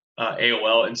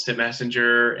AOL Instant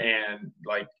Messenger and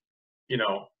like,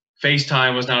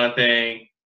 FaceTime was not a thing.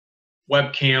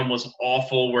 Webcam was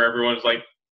awful where everyone was like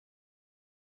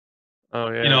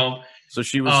Oh yeah. You know, So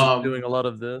she was doing a lot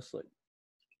of this, like.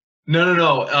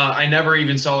 No. I never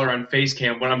even saw her on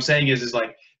Facecam. What I'm saying is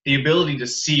like the ability to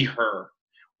see her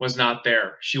was not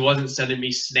there. She wasn't sending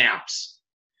me snaps.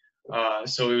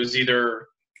 So it was either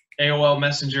AOL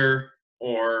Messenger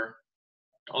or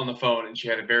on the phone, and she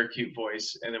had a very cute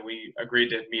voice. And then we agreed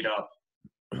to meet up.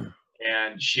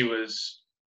 And she was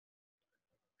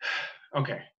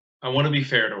okay. I want to be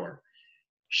fair to her.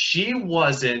 She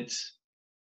wasn't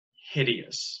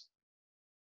hideous,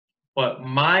 but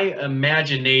my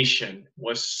imagination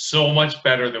was so much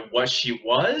better than what she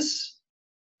was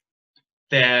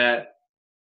that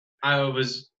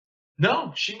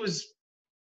she was.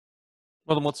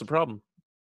 Well, then what's the problem?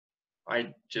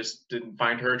 I just didn't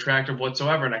find her attractive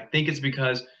whatsoever. And I think it's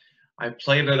because I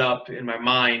played it up in my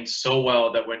mind so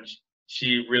well that when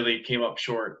she really came up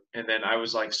short, and then I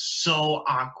was like so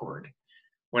awkward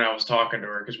when I was talking to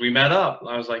her because we met up.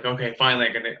 I was like, okay, finally,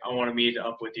 I want to meet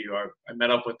up with you. I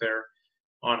met up with her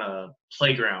on a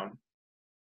playground,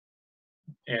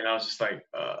 and I was just like,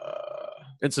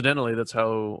 Incidentally, that's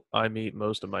how I meet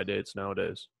most of my dates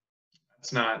nowadays.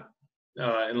 It's not,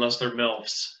 unless they're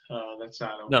MILFs. That's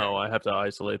not okay. No, I have to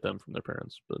isolate them from their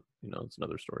parents, but it's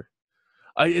another story.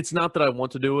 It's not that I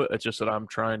want to do it. It's just that I'm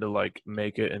trying to like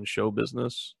make it in show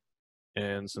business,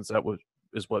 and since that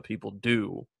is what people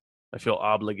do, I feel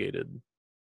obligated.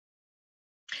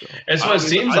 So, it's what it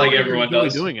seems like everyone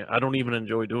does. Doing it. I don't even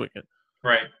enjoy doing it.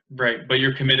 Right. But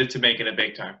you're committed to making it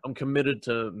big time. I'm committed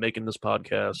to making this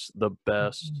podcast the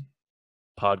best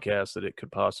podcast that it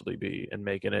could possibly be, and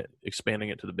expanding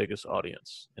it to the biggest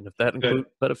audience. And if that includes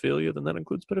pedophilia, then that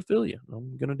includes pedophilia.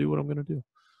 I'm gonna do what I'm gonna do.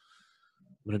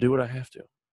 I'm gonna do what I have to.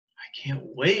 I can't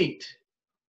wait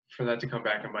for that to come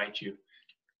back and bite you.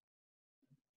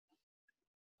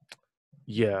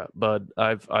 Yeah, but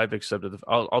I've accepted.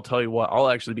 I'll tell you what. I'll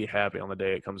actually be happy on the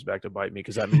day it comes back to bite me,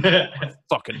 because that means I'm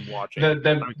fucking watching.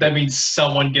 That means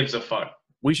someone gives a fuck.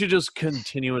 We should just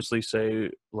continuously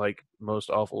say like most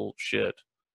awful shit.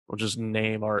 We'll just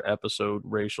name our episode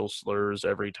racial slurs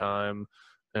every time,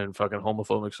 and fucking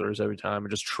homophobic slurs every time,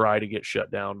 and just try to get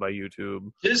shut down by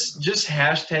YouTube. Just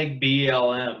hashtag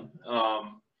BLM,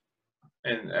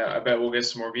 and I bet we'll get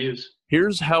some more views.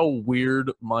 Here's how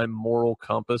weird my moral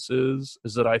compass is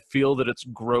that I feel that it's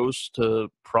gross to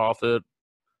profit,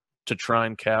 to try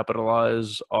and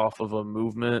capitalize off of a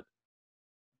movement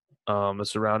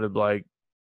that's surrounded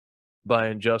by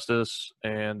injustice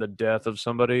and the death of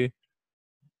somebody.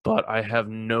 But I have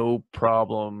no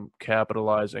problem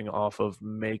capitalizing off of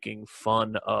making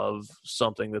fun of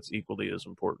something that's equally as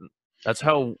important. That's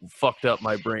how fucked up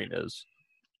my brain is.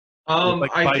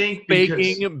 I think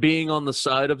being on the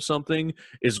side of something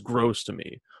is gross to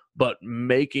me, but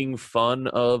making fun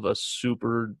of a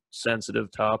super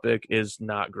sensitive topic is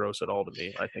not gross at all to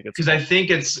me. I think it's because I think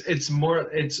it's more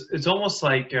it's almost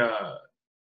like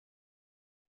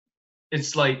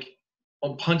it's like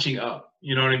punching up.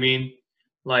 You know what I mean?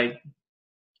 Like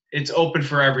it's open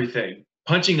for everything.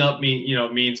 Punching up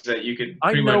means that you could.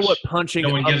 I know what punching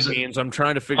up means. I'm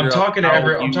trying to figure out.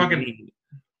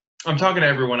 I'm talking to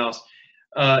everyone else.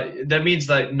 That means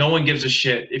that no one gives a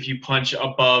shit if you punch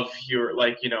above your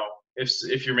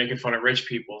if you're making fun of rich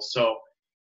people. So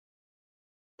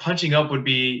punching up would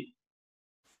be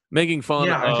making fun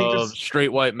of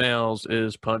straight white males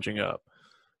is punching up.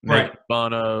 Making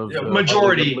fun of the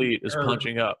majority elite is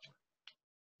punching up.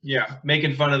 Yeah,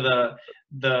 making fun of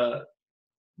the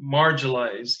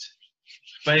marginalized.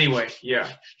 But anyway,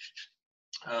 yeah.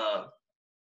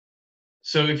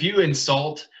 So if you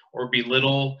insult or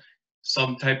belittle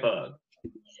some type of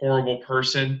horrible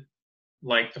person,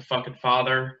 like the fucking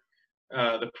father,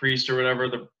 the priest or whatever,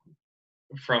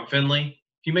 from Finley,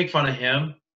 if you make fun of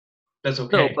him, that's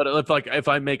okay. No, but if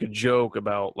I make a joke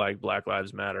about like Black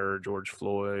Lives Matter or George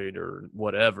Floyd or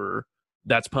whatever,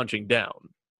 that's punching down.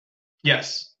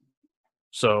 Yes.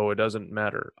 So it doesn't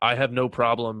matter. I have no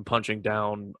problem punching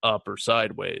down, up, or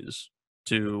sideways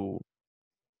in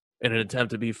an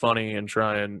attempt to be funny and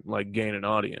try and like gain an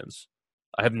audience.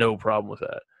 I have no problem with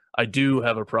that. I do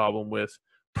have a problem with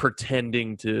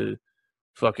pretending to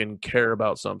fucking care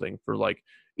about something for like,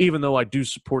 even though I do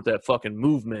support that fucking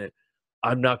movement,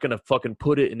 I'm not going to fucking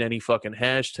put it in any fucking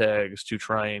hashtags to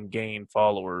try and gain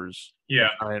followers. Yeah.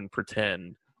 And try and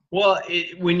pretend. Well,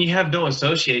 when you have no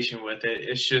association with it,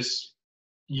 it's just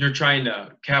you're trying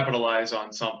to capitalize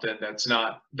on something that's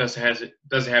doesn't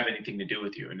have anything to do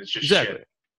with you, and it's just shit.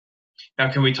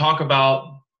 Now, can we talk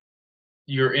about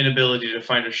your inability to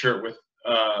find a shirt with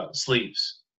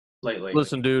sleeves lately?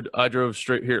 Listen, dude, I drove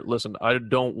straight here. Listen, I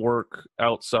don't work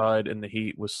outside in the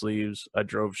heat with sleeves. I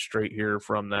drove straight here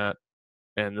from that,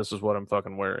 and this is what I'm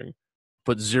fucking wearing.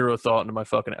 put zero thought into my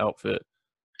fucking outfit.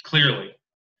 Clearly.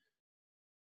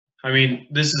 I mean,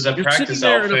 this is a You're practice sitting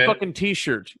there outfit. in a fucking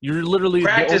t-shirt. You're literally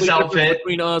Practice the only difference outfit.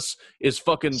 between us is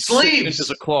fucking Sleeves. 6 inches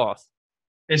of cloth.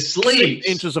 It's sleeves. 6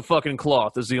 inches of fucking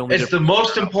cloth is the only It's difference. the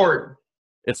most important.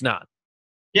 It's not.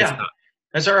 Yeah, It's not.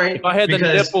 that's all right. If I had the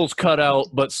because- nipples cut out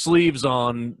but sleeves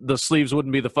on, the sleeves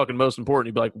wouldn't be the fucking most important.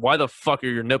 You'd be like, why the fuck are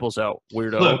your nipples out,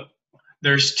 weirdo? Look,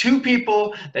 there's two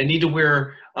people that need to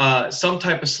wear some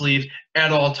type of sleeve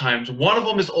at all times. One of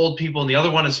them is old people, and the other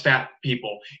one is fat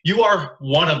people. You are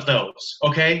one of those,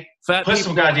 okay? Fat Put people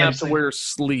some don't goddamn have to sleeve. wear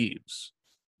sleeves.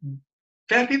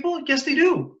 Fat people? Yes, they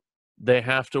do. They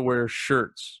have to wear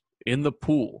shirts in the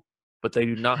pool, but they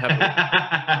do not have to.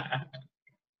 How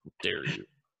dare you?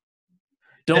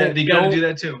 You got to do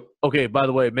that too. Okay, by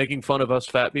the way, making fun of us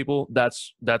fat people,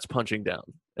 that's punching down,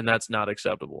 and that's not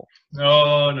acceptable.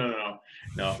 No.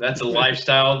 That's a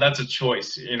lifestyle. That's a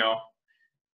choice. You know.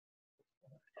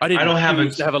 I didn't don't have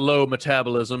choose to have a low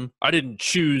metabolism. I didn't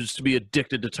choose to be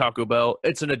addicted to Taco Bell.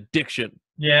 It's an addiction.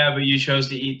 Yeah, but you chose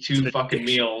to eat It's two an fucking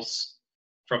addiction. meals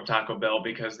from Taco Bell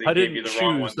because they I gave you didn't the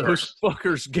wrong one choose. Those first.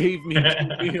 fuckers gave me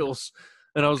 2 meals,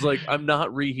 and I was like, I'm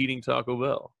not reheating Taco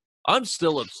Bell. I'm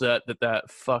still upset that that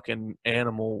fucking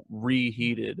animal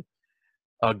reheated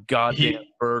a goddamn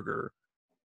burger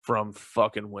from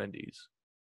fucking Wendy's.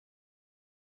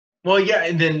 Well, yeah,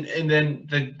 and then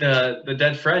the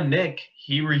dead friend Nick,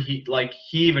 he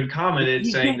even commented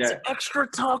He saying gets that extra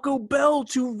Taco Bell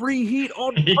to reheat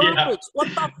on purpose. Yeah. What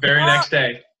the very fuck? next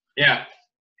day. Yeah,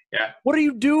 What are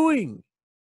you doing?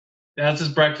 that's his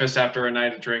breakfast after a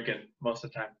night of drinking most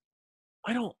of the time.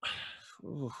 I don't.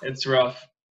 Ugh. It's rough.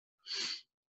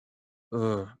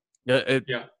 Ugh. Yeah,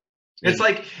 It's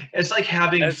like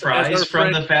having as fries our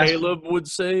from friend the fast. Caleb would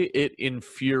say, it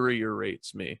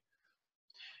infuriates me.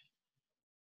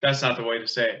 That's not the way to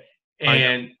say it. I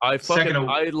And I second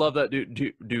of- love that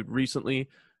dude. Recently,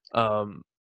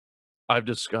 I've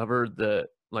discovered that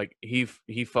like he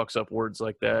fucks up words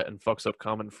like that and fucks up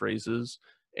common phrases,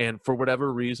 and for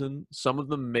whatever reason, some of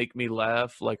them make me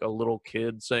laugh like a little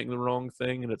kid saying the wrong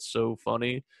thing, and it's so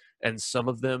funny. And some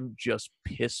of them just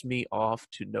piss me off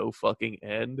to no fucking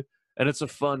end. And it's a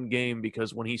fun game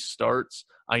because when he starts,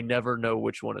 I never know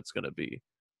which one it's gonna be.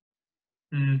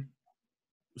 Mm,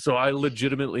 So I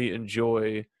legitimately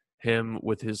enjoy him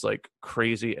with his like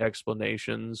crazy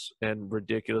explanations and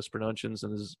ridiculous pronunciations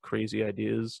and his crazy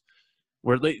ideas.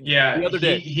 Where they yeah, the other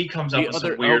day, he comes up the with other-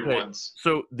 some weird okay. ones.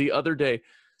 so the other day,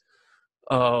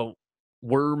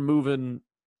 we're moving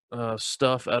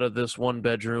stuff out of this one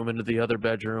bedroom into the other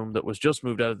bedroom that was just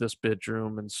moved out of this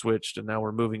bedroom and switched, and now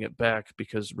we're moving it back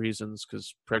because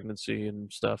pregnancy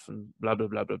and stuff and blah blah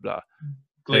blah blah blah.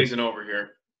 Glazing over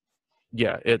here.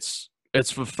 Yeah, it's a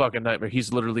fucking nightmare.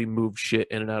 He's literally moved shit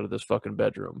in and out of this fucking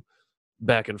bedroom,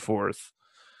 back and forth,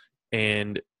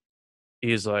 and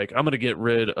he's like, "I'm gonna get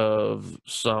rid of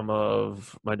some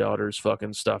of my daughter's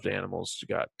fucking stuffed animals. She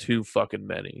got too fucking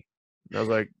many." And I was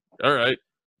like, "All right."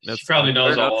 She probably fair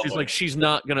knows enough." all of She's them. like, she's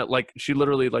not gonna like. She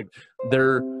literally like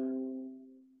they're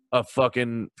a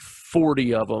fucking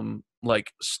 40 of them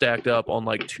like stacked up on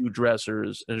like 2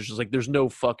 dressers, and it's just like there's no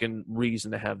fucking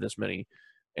reason to have this many.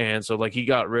 And so like he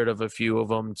got rid of a few of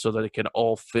them so that it can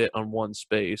all fit on one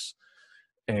space,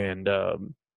 and I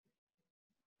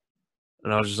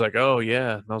was just like, oh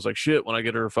yeah. And I was like, shit, when I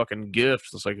get her a fucking gift,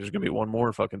 it's like there's gonna be one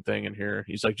more fucking thing in here.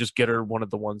 He's like, just get her one of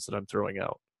the ones that I'm throwing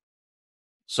out.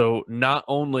 So not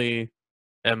only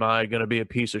am I gonna be a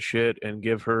piece of shit and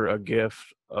give her a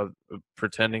gift of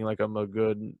pretending like I'm a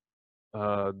good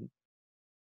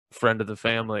friend of the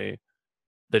family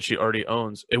that she already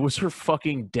owns, it was her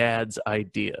fucking dad's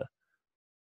idea.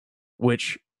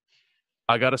 Which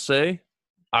I gotta say,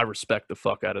 I respect the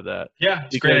fuck out of that. Yeah,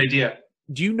 it's a great Because- idea.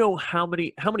 Do you know how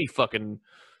many fucking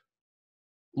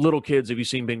little kids have you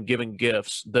seen been given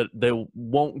gifts that they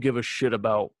won't give a shit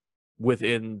about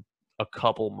within a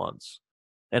couple months?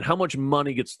 And how much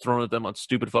money gets thrown at them on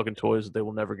stupid fucking toys that they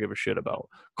will never give a shit about?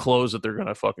 Clothes that they're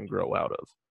gonna fucking grow out of.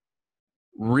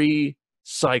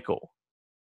 Recycle.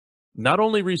 Not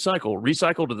only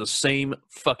recycle to the same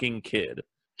fucking kid.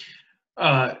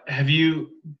 Have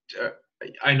you?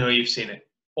 I know you've seen it.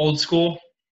 Old School.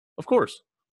 Of course.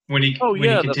 When he Oh, when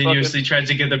yeah, he the continuously tries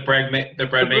to get the bread The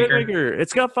maker.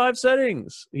 It's got 5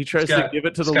 settings. He tries to give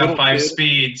it to the It's got little 5 kid.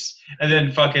 speeds, and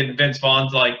then fucking Vince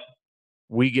Vaughn's like,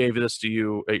 We gave this to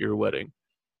you at your wedding.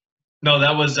 no,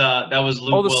 that was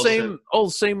Luke Oh, the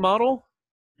Wilson. same model?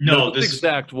 No, this this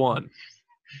exact one.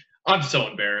 I'm so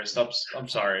embarrassed. I'm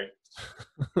sorry.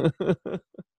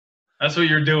 That's what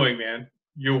you're doing, man.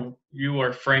 You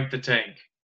are Frank the Tank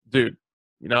Dude,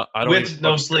 I don't with even no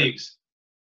fucking care. sleeves.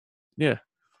 Yeah.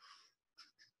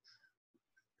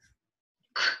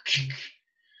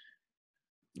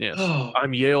 Yes. Oh.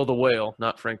 I'm Yale the Whale,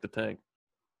 not Frank the Tank.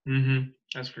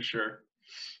 That's for sure.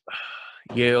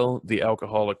 Yale the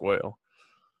alcoholic whale.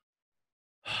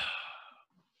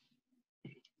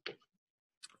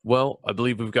 Well, I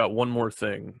believe we've got one more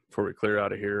thing before we clear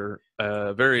out of here.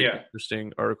 Very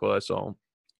interesting article I saw.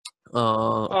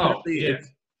 Apparently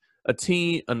it's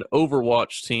an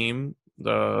Overwatch team,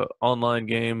 the online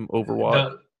game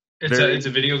Overwatch. It's a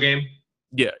video game.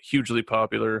 Yeah, hugely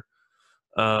popular.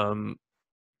 A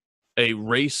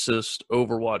racist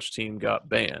Overwatch team got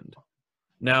banned.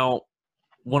 Now,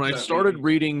 when I started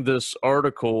reading this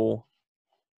article,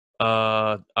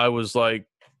 I was like,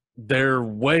 they're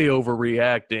way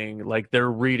overreacting. Like,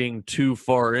 they're reading too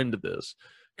far into this.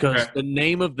 Because the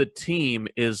name of the team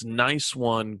is Nice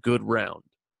One, Good Round.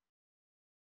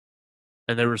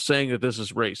 And they were saying that this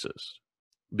is racist.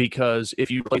 Because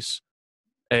if you place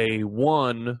a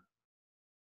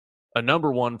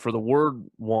number one for the word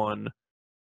one,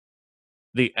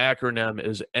 the acronym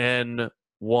is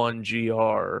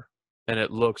N1GR, and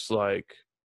it looks like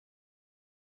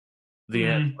the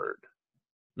N-word.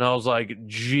 And I was like,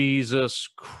 Jesus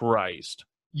Christ.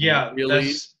 Yeah,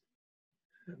 really?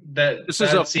 This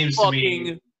is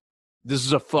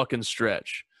a fucking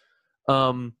stretch.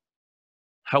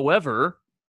 However,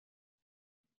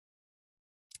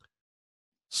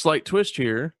 slight twist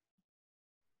here.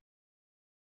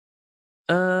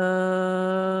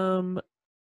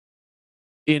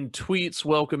 In tweets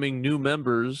welcoming new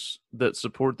members that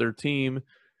support their team,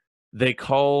 they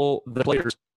call the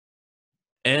players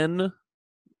N1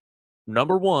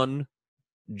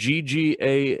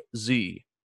 GGAZ.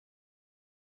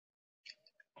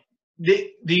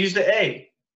 They use the A.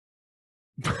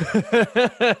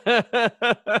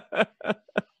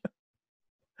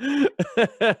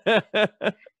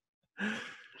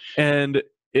 And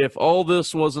if all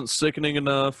this wasn't sickening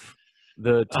enough,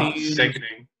 the team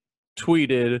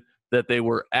tweeted that they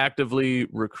were actively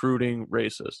recruiting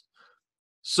racists.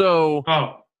 So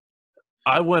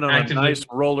I went on a nice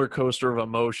roller coaster of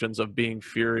emotions of being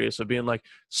furious, of being like,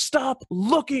 stop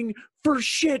looking for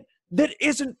shit that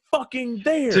isn't fucking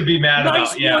there. To be mad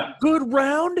about, yeah. Nice one, good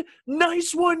round.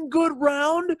 Nice one, good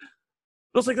round.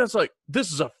 I was like,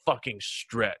 this is a fucking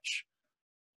stretch.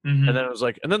 And then I was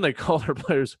like, and then they call their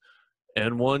players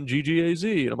N1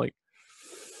 GGAZ. And I'm like,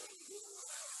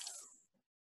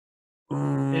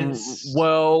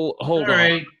 well, hold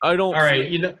on. I don't. All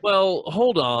right. Well,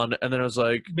 hold on. And then I was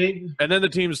like, and then the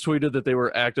teams tweeted that they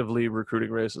were actively recruiting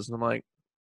racists. And I'm like,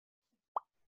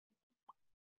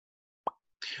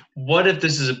 what if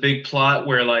this is a big plot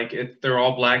where they're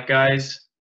all black guys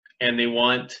and they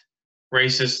want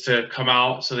racists to come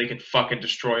out so they can fucking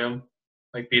destroy them,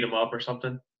 like beat them up or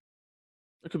something?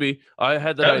 It could be. I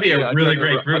had that. That'd be a really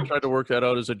great group. I tried to work that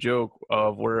out as a joke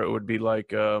of where it would be like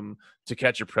To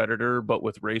Catch a Predator, but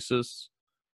with racists,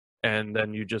 and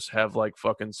then you just have like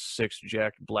fucking 6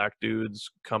 jacked black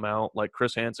dudes come out. Like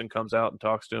Chris Hansen comes out and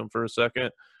talks to him for a second,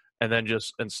 and then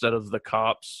just instead of the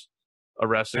cops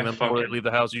arresting them before they leave the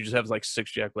house, you just have like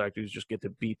 6 jacked black dudes just get to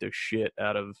beat the shit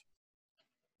out of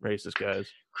racist guys.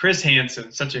 Chris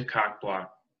Hansen, such a cock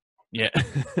block. Yeah.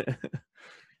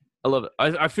 I love it.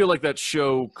 I feel like that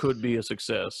show could be a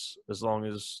success as long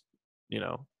as,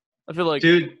 I feel like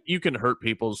you can hurt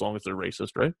people as long as they're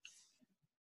racist, right?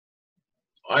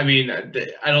 I mean,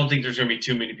 I don't think there's going to be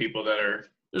too many people that are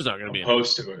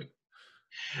opposed to it.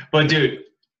 But, dude,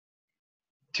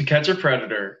 To Catch a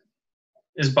Predator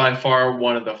is by far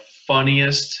one of the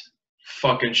funniest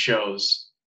fucking shows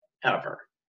ever.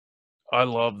 I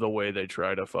love the way they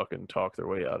try to fucking talk their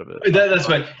way out of it. That's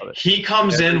what he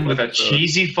comes in with a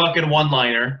cheesy fucking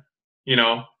one-liner,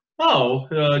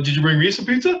 did you bring me some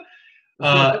pizza?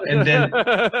 And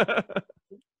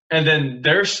then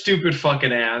their stupid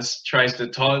fucking ass tries to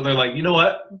talk. They're like, you know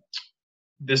what?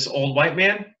 This old white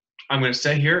man, I'm going to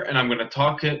sit here and I'm going to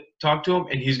talk to him,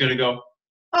 and he's going to go,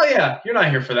 oh yeah, you're not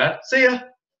here for that. See ya.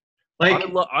 Like,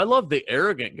 I love the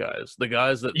arrogant guys, the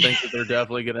guys that think that they're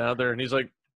definitely getting out there, and he's like,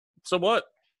 so what?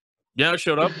 Yeah, I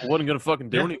showed up. I wasn't going to fucking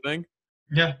do anything.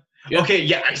 Yeah. Okay,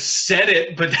 yeah, I said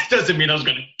it, but that doesn't mean I was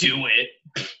going to do it.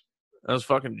 I was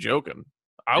fucking joking.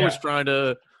 I was going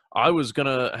to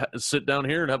sit down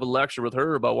here and have a lecture with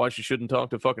her about why she shouldn't talk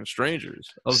to fucking strangers.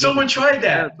 Someone tried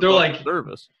that. They're like,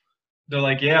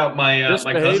 yeah, my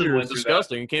behavior is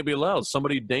disgusting. It can't be allowed.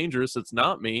 Somebody dangerous that's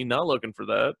not me, not looking for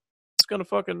that, it's going to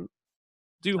fucking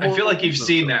do horrible. I feel like you've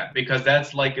seen that because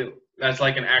that's like an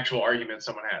actual argument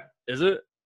someone had. Is it?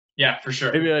 Yeah, for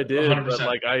sure. Maybe I did, 100%. But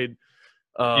like you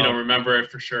don't remember it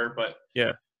for sure, but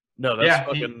yeah, no, that's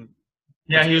fucking.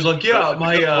 Yeah, he was like, yeah, That's a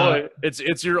my good point.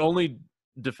 It's your only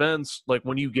defense. Like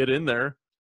when you get in there,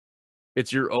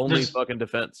 it's your only fucking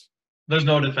defense. there's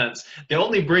no defense. They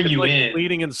only bring It's you like in.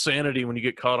 pleading insanity when you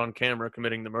get caught on camera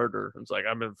committing the murder. It's like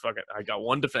I got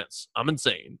one defense. I'm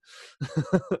insane.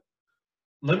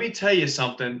 Let me tell you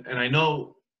something, and I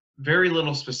know very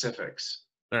little specifics.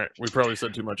 All right, we probably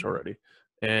said too much already.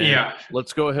 And Yeah.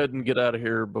 let's go ahead and get out of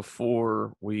here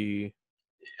before we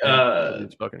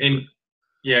it's fucking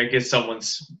Get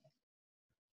someone's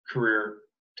career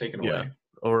taken away.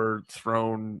 or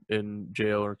thrown in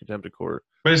jail or contempt of court.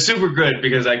 But it's super good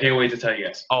because I can't wait to tell you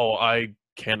guys. Oh, I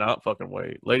cannot fucking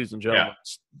wait. Ladies and gentlemen,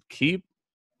 keep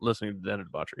listening to Den of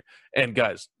Debauchery. And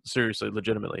guys, seriously,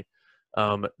 legitimately,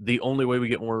 the only way we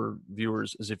get more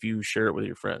viewers is if you share it with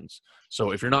your friends.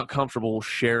 So if you're not comfortable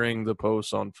sharing the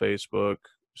posts on Facebook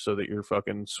so that your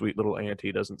fucking sweet little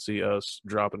auntie doesn't see us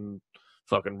dropping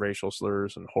fucking racial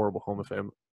slurs and horrible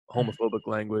homophobic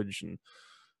language and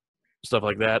stuff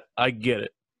like that, I get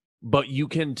it. But you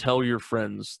can tell your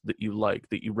friends that you like,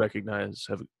 that you recognize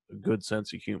have a good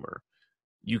sense of humor.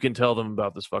 You can tell them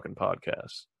about this fucking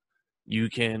podcast. You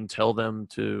can tell them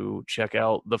to check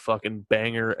out the fucking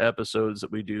banger episodes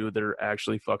that we do that are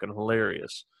actually fucking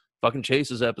hilarious. Fucking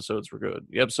Chase's episodes were good.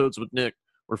 The episodes with Nick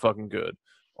were fucking good.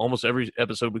 Almost every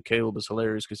episode with Caleb is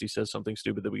hilarious because he says something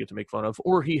stupid that we get to make fun of,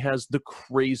 or he has the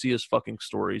craziest fucking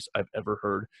stories I've ever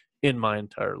heard in my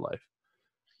entire life.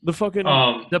 The fucking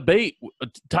debate,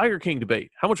 Tiger King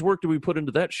debate. How much work did we put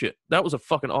into that shit? That was a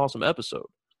fucking awesome episode.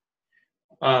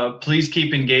 Please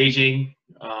keep engaging.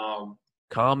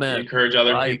 Comment. Encourage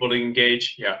other people to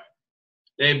engage. Yeah.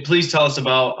 And please tell us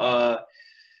about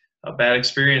a bad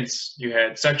experience you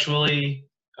had sexually,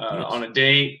 on a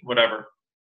date, whatever.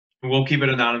 We'll keep it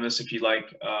anonymous if you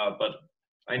like, but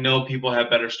I know people have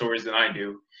better stories than I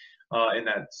do in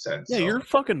that sense. Yeah, so. You're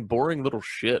fucking boring little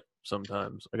shit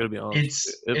sometimes. I gotta be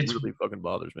honest. It really fucking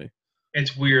bothers me.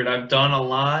 It's weird. I've done a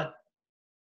lot,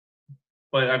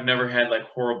 but I've never had like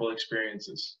horrible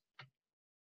experiences.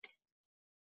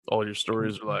 All your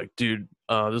stories are like, dude,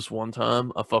 this one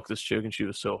time I fucked this chick and she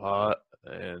was so hot,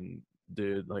 and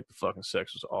dude, like the fucking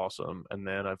sex was awesome, and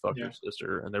then I fucked her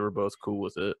sister and they were both cool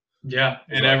with it. Yeah,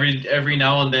 and like, every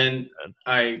now and then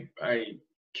I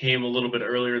came a little bit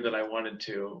earlier than I wanted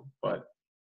to, but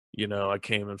I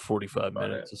came in 45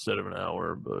 minutes instead of an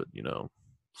hour, but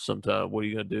sometimes what are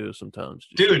you gonna do? Sometimes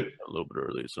just a little bit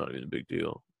early, it's not even a big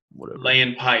deal. Whatever.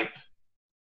 Laying pipe.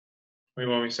 What do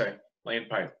you want me to say? Laying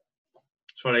pipe.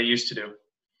 That's what I used to do.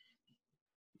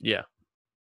 Yeah.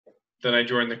 Then I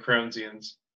joined the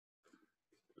Cronesians.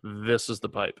 This is the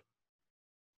pipe.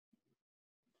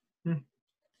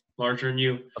 Larger than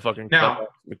you. A fucking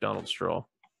McDonald's straw.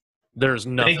 There's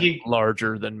nothing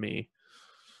larger than me.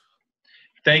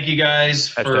 Thank you guys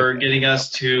for getting us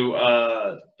to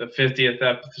the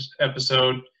 50th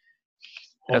episode.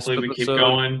 Hopefully we keep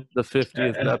going. The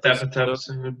 50th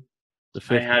episode.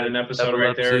 I had an episode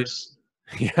right there.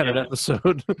 You had an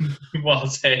episode. While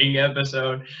saying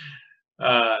episode.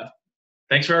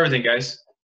 Thanks for everything, guys.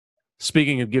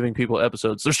 Speaking of giving people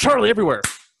episodes, there's Charlie everywhere.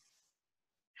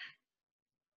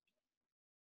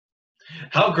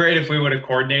 How great if we would have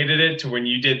coordinated it to when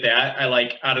you did that,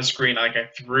 I out of screen, I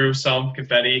threw some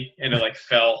confetti and it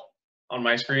fell on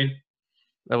my screen.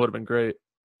 That would have been great.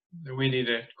 We need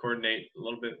to coordinate a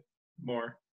little bit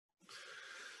more.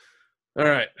 All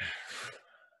right.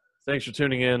 Thanks for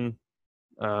tuning in.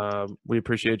 We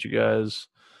appreciate you guys.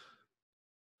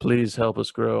 Please help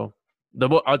us grow.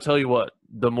 I'll tell you what,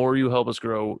 the more you help us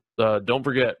grow, don't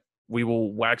forget, we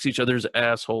will wax each other's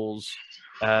assholes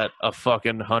at a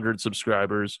fucking 100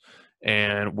 subscribers,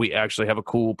 and we actually have a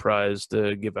cool prize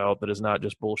to give out that is not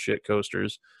just bullshit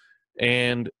coasters.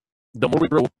 And the more we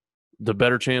grow, the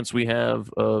better chance we have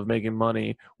of making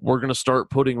money. We're going to start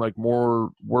putting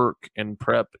more work and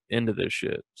prep into this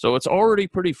shit. So it's already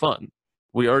pretty fun.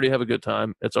 We already have a good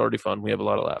time. It's already fun. We have a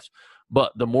lot of laughs.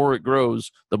 But the more it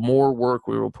grows, the more work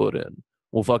we will put in.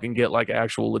 We'll fucking get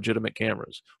actual legitimate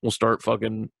cameras. We'll start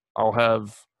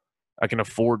I can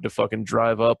afford to fucking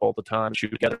drive up all the time,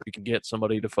 shoot together. We can get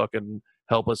somebody to fucking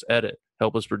help us edit,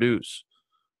 help us produce.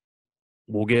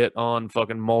 We'll get on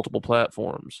fucking multiple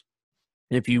platforms.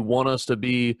 If you want us to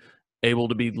be able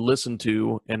to be listened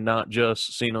to and not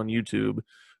just seen on YouTube,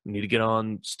 we need to get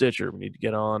on Stitcher. We need to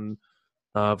get on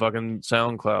fucking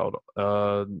SoundCloud.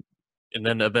 And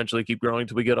then eventually keep growing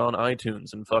till we get on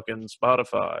iTunes and fucking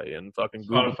Spotify and fucking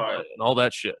Google Play and all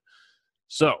that shit.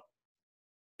 So,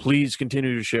 please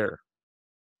continue to share.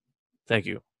 Thank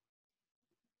you.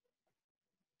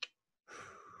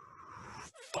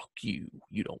 Fuck you.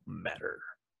 You don't matter.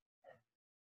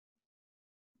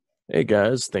 Hey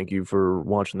guys, thank you for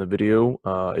watching the video.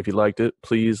 If you liked it,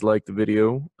 please like the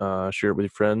video, share it with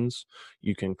your friends.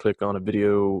 You can click on a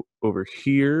video over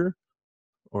here,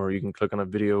 or you can click on a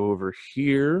video over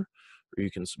here, or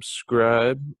you can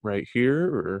subscribe right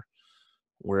here, or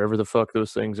wherever the fuck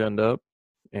those things end up.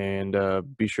 And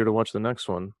be sure to watch the next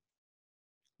one.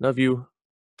 Love you.